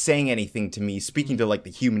like it was saying anything to me, speaking to like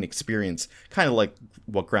the human experience, kind of like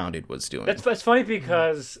what Grounded was doing. That's funny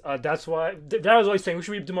because that's why I was always saying we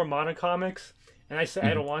should do more modern comics, and I said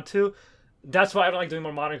I don't want to. That's why I don't like doing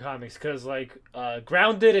more modern comics, because like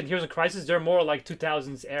Grounded and Heroes in Crisis, they're more like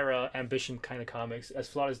 2000s era ambition kind of comics, as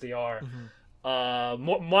flawed as they are.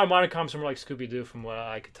 More modern comics are more like Scooby-Doo, from what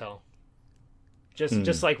I could tell.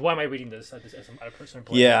 Just like, why am I reading this at a certain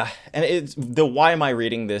point? Yeah, and it's the why am I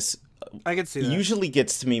reading this? I can see that. Usually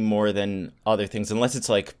gets to me more than other things, unless it's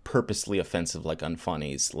like purposely offensive, like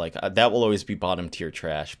Unfunnies. Like that will always be bottom tier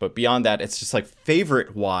trash. But beyond that, it's just like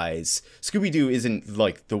favorite wise. Scooby-Doo isn't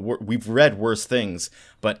like we've read worse things,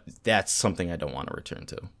 but that's something I don't want to return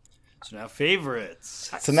to. So now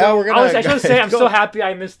favorites. So now we're gonna. I was gonna say I'm so happy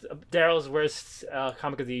I missed Daryl's worst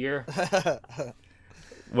comic of the year.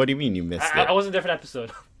 What do you mean you missed it? I wasn't there for that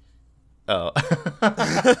episode. Oh.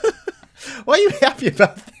 Why are you happy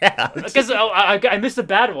about that? Because I missed a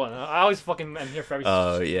bad one. I always fucking am here for every.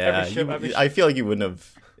 Oh yeah, I feel like you wouldn't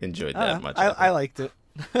have enjoyed that much. I liked it,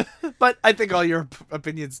 but I think all your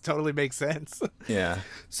opinions totally make sense. Yeah.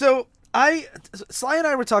 So Sly and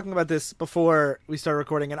I were talking about this before we started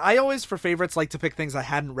recording, and I always, for favorites, like to pick things I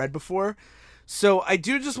hadn't read before. So I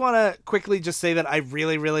do just want to quickly just say that I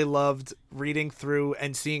really, really loved reading through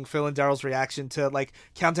and seeing Phil and Daryl's reaction to like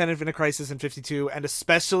Countdown to Infinite Crisis and 52, and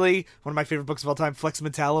especially one of my favorite books of all time, Flex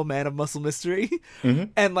Mentallo, Man of Muscle Mystery,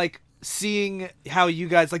 and like seeing how you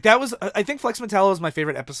guys like that was. I think Flex Mentallo was my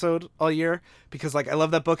favorite episode all year because like I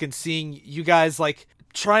love that book, and seeing you guys like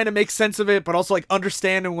trying to make sense of it, but also like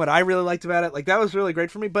understanding what I really liked about it. Like that was really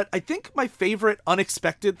great for me. But I think my favorite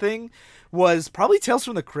unexpected thing was probably Tales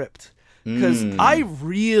from the Crypt. Because I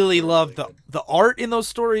really loved the art in those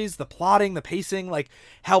stories, the plotting, the pacing, like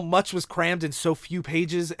how much was crammed in so few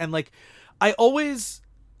pages. And like, I always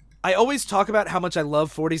talk about how much I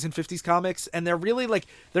love 40s and 50s comics, and they're really like,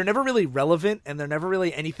 they're never really relevant, and they're never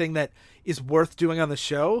really anything that is worth doing on the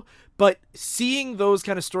show. But seeing those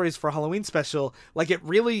kind of stories for a Halloween special, like it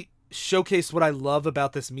really showcased what I love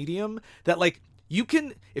about this medium, that like, you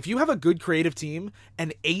can, if you have a good creative team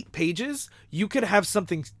and 8 pages, you could have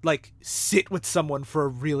something like sit with someone for a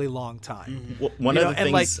really long time. Well, one of the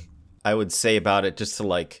things I would say about it, just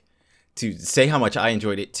to say how much I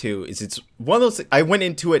enjoyed it too, is it's one of those, I went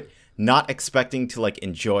into it not expecting to like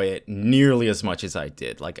enjoy it nearly as much as I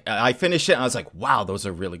did. Like I finished it and I was like, wow, those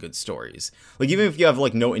are really good stories. Like even if you have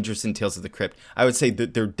like no interest in Tales of the Crypt, I would say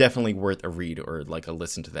that they're definitely worth a read or like a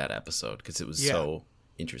listen to that episode because it was so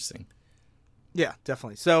interesting. Yeah,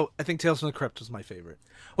 definitely. So I think Tales from the Crypt was my favorite.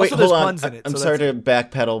 Wait, also, hold on. Puns in it, I'm sorry to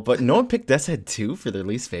backpedal, but no one picked Death's Head 2 for their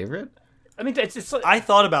least favorite? I mean, it's like, I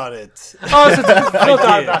thought about it. oh, so Phil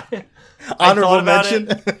thought about it. Honorable mention.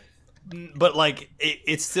 But like,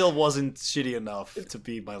 it still wasn't shitty enough to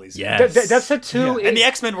be my least. Yes. Deficit 2, and the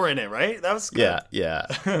X-Men were in it, right? That was good. Yeah.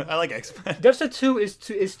 I like X-Men. Deficit 2 is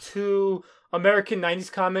to American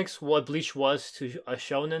 90s comics what Bleach was to a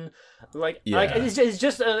shonen. Like it's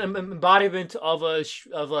just an embodiment of a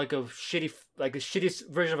shitty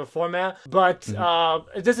version of a format, but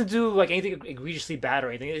it doesn't do like anything egregiously bad or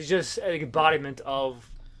anything. It's just an embodiment of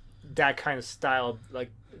that kind of style,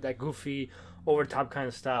 like that goofy, over the top kind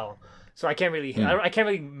of style. So I can't really I can't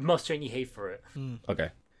really muster any hate for it. Okay.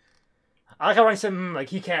 I like how Ryan said like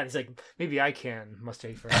he can. It's like maybe I can muster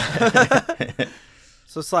hate for it.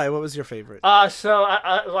 So Sly, what was your favorite? So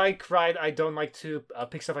I like Ryan. I don't like to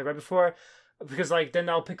pick stuff I read before, because like then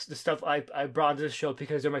I'll pick the stuff I brought to the show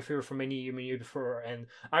because they're my favorite from many years before, and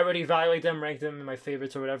I already evaluate them, rank them in my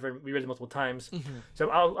favorites or whatever, and we read them multiple times. So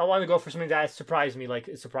I want to go for something that surprised me, like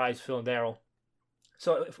it surprised Phil and Daryl.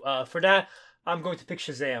 So for that, I'm going to pick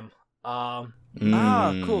Shazam.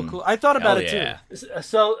 Cool. I thought about it too.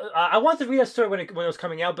 So I wanted to read that story when it was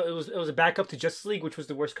coming out, but it was a backup to Justice League, which was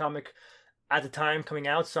the worst comic at the time coming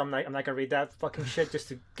out. So I'm not gonna read that fucking shit just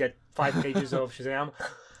to get 5 pages of Shazam.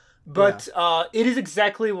 But it is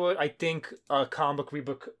exactly what I think a comic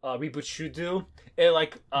book reboot should do. It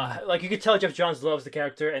like you could tell Jeff Johns loves the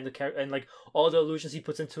character and like all the allusions he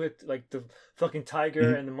puts into it, like the fucking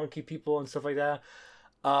tiger and the monkey people and stuff like that.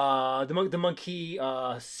 The monkey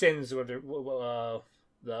sins or whatever,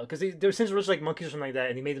 because their sins were just like monkeys or something like that,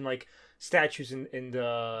 and he made them like statues in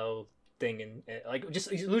the thing, and like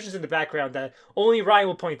just illusions in the background that only Ryan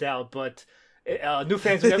will point out, but new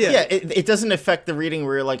fans would never. It doesn't affect the reading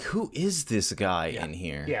where you're like, who is this guy in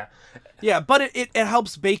here? But it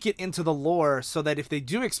helps bake it into the lore so that if they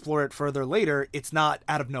do explore it further later, it's not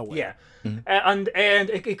out of nowhere. And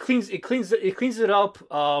it cleans it up.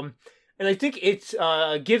 And I think it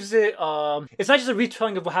gives it. It's not just a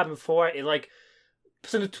retelling of what happened before. It like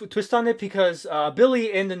puts a twist on it because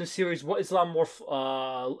Billy in the new series is a lot more.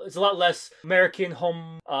 It's a lot less American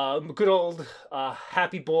home, good old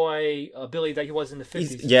happy boy Billy that he was in the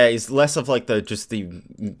 50s. He's less of like the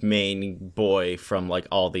main boy from like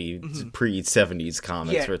all the pre-70s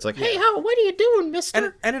comics where it's like, hey, what are you doing,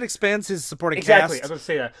 mister? And it expands his supporting Exactly, cast. I was going to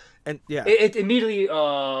say that. And it immediately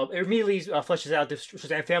fleshes out the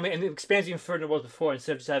Shazam family, and it expands even further than it was before.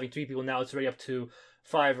 Instead of just having 3 people, now it's already up to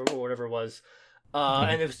 5 or whatever it was.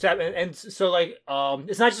 And so like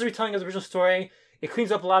it's not just a retelling of the original story. It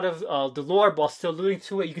cleans up a lot of the lore while still alluding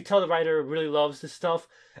to it. You can tell the writer really loves this stuff,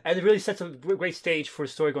 and it really sets a great stage for a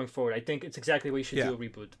story going forward. I think it's exactly what you should do a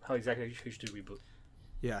reboot. How exactly you should do a reboot.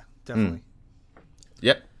 Yeah, definitely.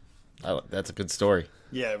 Yep, that's a good story.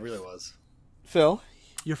 Yeah, it really was. Phil,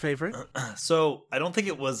 your favorite? So I don't think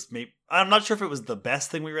it was. I'm not sure if it was the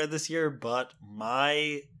best thing we read this year, but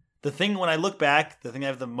the thing when I look back, the thing I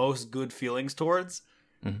have the most good feelings towards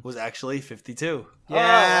was actually 52.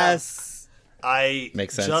 Yes,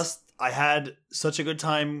 Makes sense. I had such a good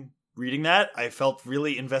time reading that. I felt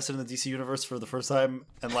really invested in the DC universe for the first time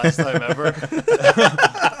and last time ever.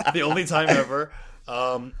 The only time ever.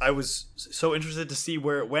 I was so interested to see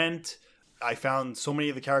where it went. I found so many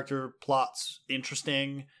of the character plots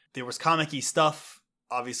interesting. There was comic-y stuff.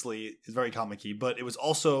 Obviously, it's very comic-y, but it was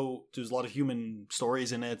also, there's a lot of human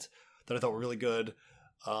stories in it that I thought were really good.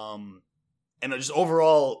 And just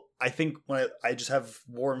overall, I think when I just have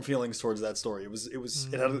warm feelings towards that story.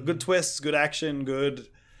 It had a good twists, good action, good.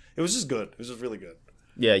 It was just good. It was just really good.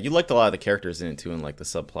 Yeah, you liked a lot of the characters in it too, and like the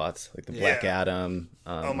subplots, like the Black Adam.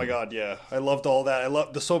 Oh my god, yeah, I loved all that. I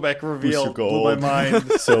loved the Sobek reveal. Blew my mind.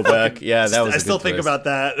 Sobek, yeah, that was. I still think about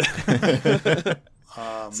that.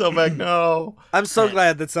 Sobek, no. I'm so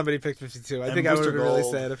glad that somebody picked 52. I think I would have been really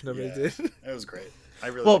sad if nobody did. It was great. I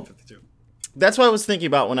really liked 52. That's what I was thinking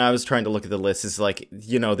about when I was trying to look at the list. Is like,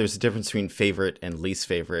 there's a difference between favorite and least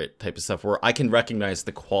favorite type of stuff, where I can recognize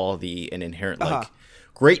the quality and inherent like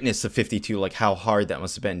greatness of 52, like how hard that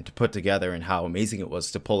must have been to put together and how amazing it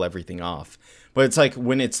was to pull everything off. But it's like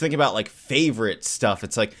when it's thinking about like favorite stuff,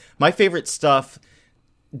 it's like my favorite stuff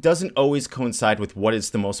doesn't always coincide with what is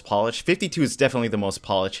the most polished. 52 is definitely the most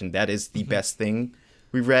polished, and that is the best thing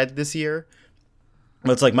we read this year.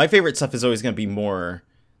 But it's like my favorite stuff is always going to be more,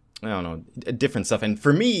 I don't know, different stuff. And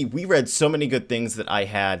for me, we read so many good things that I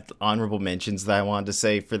had honorable mentions that I wanted to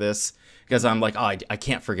say for this, because I'm like, I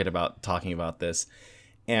can't forget about talking about this.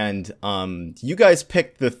 And you guys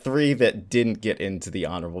picked the 3 that didn't get into the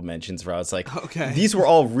honorable mentions, where I was like, okay, these were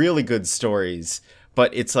all really good stories.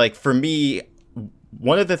 But it's like, for me,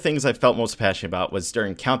 one of the things I felt most passionate about was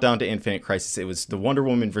during Countdown to Infinite Crisis. It was the Wonder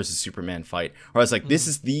Woman versus Superman fight, where I was like, this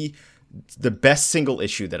is the the best single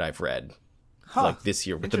issue that I've read. Like this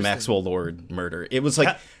year with the Maxwell Lord murder. It was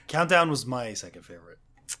like Countdown was my second favorite.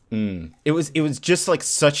 It was just like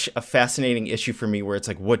such a fascinating issue for me where it's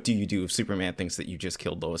like, what do you do if Superman thinks that you just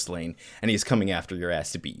killed Lois Lane and he's coming after your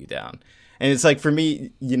ass to beat you down? And it's like, for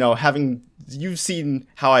me, you know, you've seen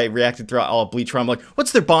how I reacted throughout all of Bleach, where I'm like,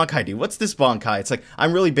 what's their Bankai do? What's this Bankai? It's like,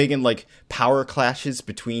 I'm really big in like power clashes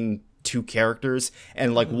between two characters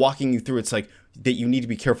and like walking you through. It's like that you need to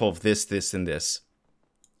be careful of this, this, and this.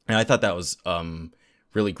 And I thought that was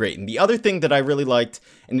really great. And the other thing that I really liked,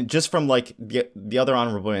 and just from like the other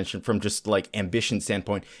honorable mention from just like ambition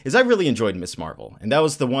standpoint, is I really enjoyed Miss Marvel. And that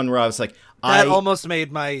was the one where I was like, that almost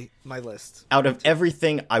made my list. Out of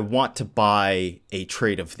everything, I want to buy a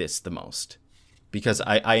trade of this the most. Because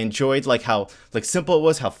I enjoyed like how like simple it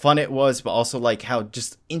was, how fun it was, but also like how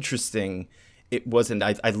just interesting it was. And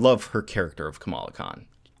I love her character of Kamala Khan.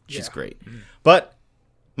 She's great. But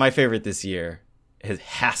my favorite this year, it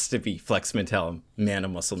has to be Flex Mental, Man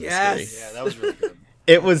of Muscle Mystery. Yeah, that was really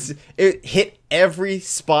good. It hit every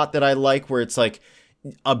spot that I like, where it's like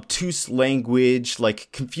obtuse language, like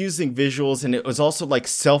confusing visuals, and it was also like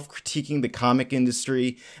self-critiquing the comic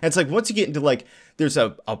industry. And it's like, once you get into like, there's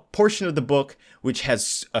a portion of the book which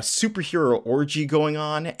has a superhero orgy going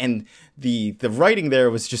on, and the writing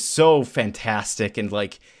there was just so fantastic, and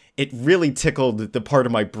like, it really tickled the part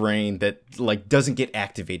of my brain that like doesn't get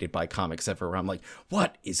activated by comics ever, where I'm like,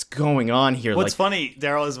 what is going on here? What's funny,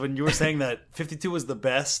 Daryl, is when you were saying that 52 was the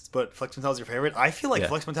best, but Flex Mental is your favorite. I feel like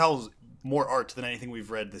Flex Mental is more art than anything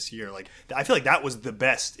we've read this year. Like, I feel like that was the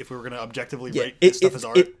best if we were going to objectively rate this stuff as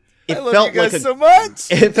art. It I love felt you guys like so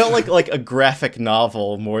much. It felt like a graphic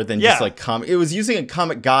novel more than just like comic. It was using a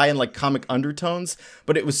comic guy and like comic undertones,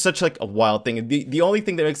 but it was such like a wild thing. And the only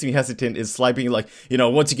thing that makes me hesitant is Sly being like, you know,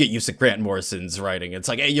 once you get used to Grant Morrison's writing, it's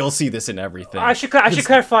like, hey, you'll see this in everything. I should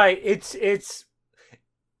clarify. It's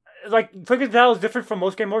like Flex Mental is different from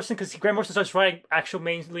most Grant Morrison, because Grant Morrison starts writing actual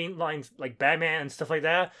main lines like Batman and stuff like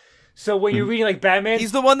that. So when you're reading like Batman,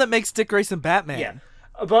 he's the one that makes Dick Grayson Batman. Yeah.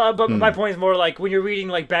 But my point is more like, when you're reading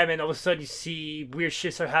like Batman, all of a sudden you see weird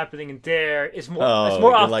shit start happening in there. It's more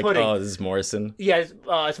off-putting. Like, this is Morrison. Yeah,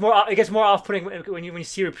 it's more. It gets more off-putting when you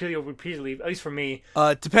see it repeatedly. At least for me.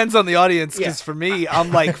 Depends on the audience, because for me,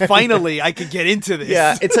 I'm like, finally, I could get into this.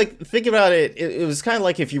 Yeah, it's like, think about it. It was kind of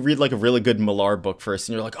like if you read like a really good Millar book first,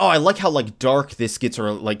 and you're like, oh, I like how like dark this gets,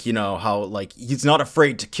 or like, you know, how like he's not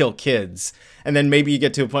afraid to kill kids. And then maybe you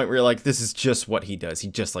get to a point where you're like, this is just what he does. He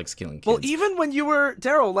just likes killing kids. Well, even when you were,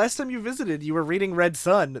 Daryl, last time you visited, you were reading Red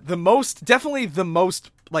Sun, definitely the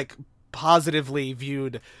most, like, positively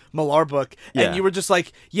viewed Millar book. And you were just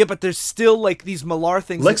like, yeah, but there's still, like, these Millar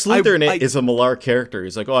things. Lex Luthor in it is a Millar character.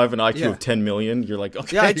 He's like, oh, I have an IQ of 10 million. You're like,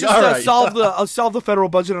 okay, yeah, I just solved the federal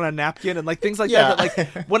budget on a napkin and, like, things like that. But,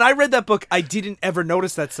 like, when I read that book, I didn't ever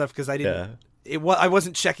notice that stuff, because I didn't... I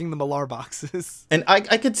wasn't checking the Millar boxes. And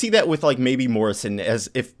I could see that with like maybe Morrison, as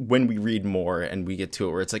if when we read more and we get to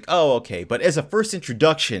it where it's like, oh, okay. But as a first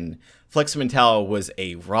introduction, Flex Mental was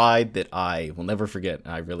a ride that I will never forget.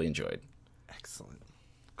 And I really enjoyed. Excellent.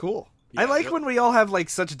 Cool. Yeah, I like when we all have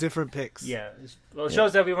like such different picks. Yeah. Well, it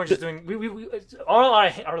shows that we weren't just doing... We all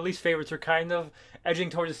our least favorites are kind of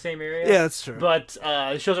edging towards the same area. Yeah, that's true. But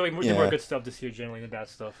it shows that we did more good stuff this year generally than bad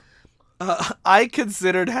stuff. I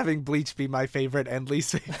considered having Bleach be my favorite and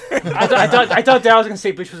least favorite. I thought Dad was gonna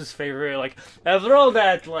say Bleach was his favorite. Like, after all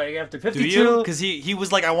that, like after 52, do you? Because he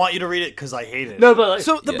was like, I want you to read it because I hate it. No, but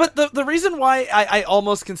like, but the reason why I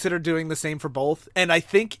almost considered doing the same for both, and I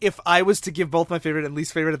think if I was to give both my favorite and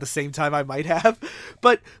least favorite at the same time, I might have.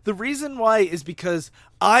 But the reason why is because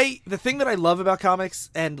the thing that I love about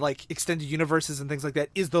comics and like extended universes and things like that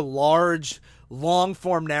is the long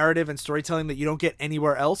form narrative and storytelling that you don't get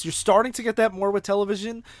anywhere else. You're starting to get that more with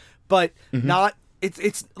television, but not.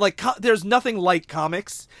 It's like there's nothing like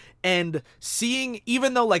comics, and seeing,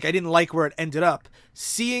 even though like I didn't like where it ended up,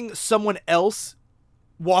 seeing someone else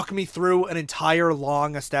walk me through an entire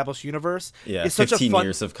long established universe is such 15 a fun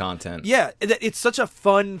years of content. Yeah, it's such a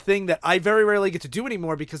fun thing that I very rarely get to do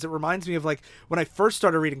anymore, because it reminds me of like when I first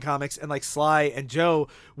started reading comics, and like Sly and Joe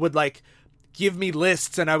would like give me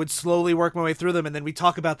lists and I would slowly work my way through them, and then we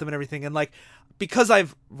talk about them and everything. And like, because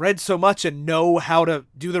I've read so much and know how to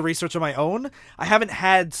do the research on my own, I haven't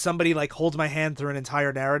had somebody like hold my hand through an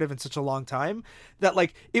entire narrative in such a long time that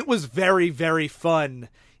like it was very, very fun,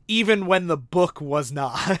 even when the book was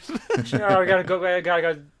not. I gotta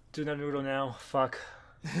go do the noodle now. Fuck.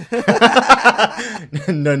 Noodle.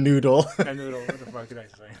 Noodle. What the fuck did I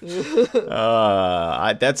say?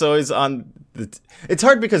 That's always on the... It's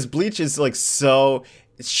hard because Bleach is like so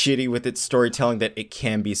shitty with its storytelling that it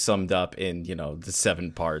can be summed up in, the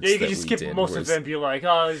 7 parts. Yeah, you can that just we skip did, most of it and be like,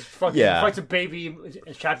 oh, this fucking fights a baby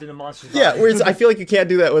trapped in a monster's body. Yeah, whereas I feel like you can't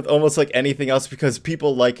do that with almost like anything else because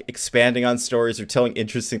people like expanding on stories or telling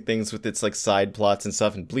interesting things with its like side plots and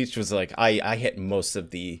stuff. And Bleach was like, I hit most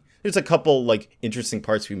of there's a couple like interesting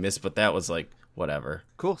parts we missed, but that was like whatever.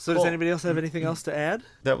 Cool. So does anybody else have anything else to add?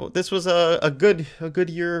 This was a good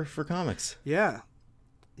year for comics. Yeah.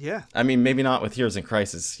 Yeah. I mean, maybe not with Heroes in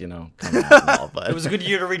Crisis, coming out and all, but It was a good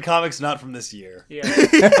year to read comics, not from this year. Yeah.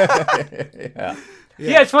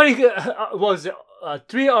 Yeah. It's funny.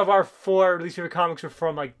 3 of our 4 least favorite comics were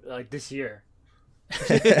from like this year.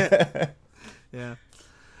 Yeah.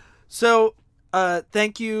 So,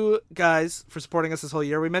 thank you guys for supporting us this whole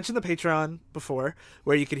year. We mentioned the Patreon before,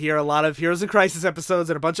 where you could hear a lot of Heroes in Crisis episodes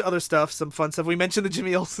and a bunch of other stuff, some fun stuff. We mentioned the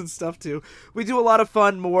Jimmy Olsen stuff too. We do a lot of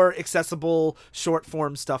fun, more accessible, short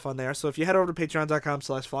form stuff on there. So if you head over to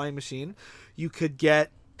patreon.com/Flying Machine, you could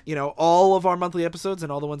get, all of our monthly episodes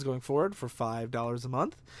and all the ones going forward for $5 a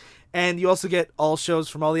month. And you also get all shows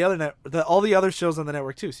from all the other shows on the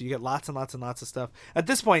network too. So you get lots and lots and lots of stuff. At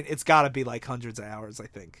this point, it's got to be like hundreds of hours, I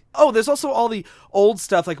think. Oh, there's also all the old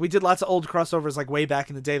stuff. Like we did lots of old crossovers like way back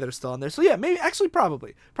in the day that are still on there. So yeah, maybe actually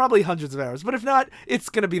probably hundreds of hours. But if not, it's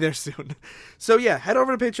gonna be there soon. So yeah, head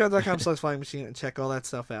over to patreon.com/Flying Machine and check all that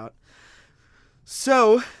stuff out.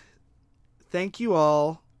 So thank you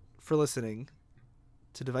all for listening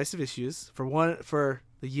to Divisive Issues for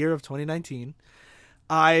the year of 2019.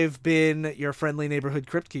 I've been your friendly neighborhood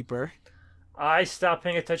crypt keeper. I stopped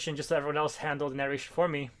paying attention just let everyone else handle the narration for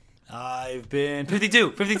me. I've been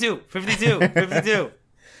 52.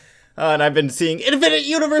 And I've been seeing infinite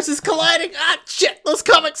universes colliding. Ah, shit, those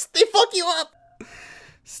comics, they fuck you up.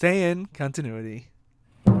 Stay in continuity.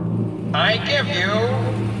 I give you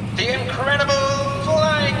the incredible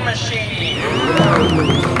Flying Machine.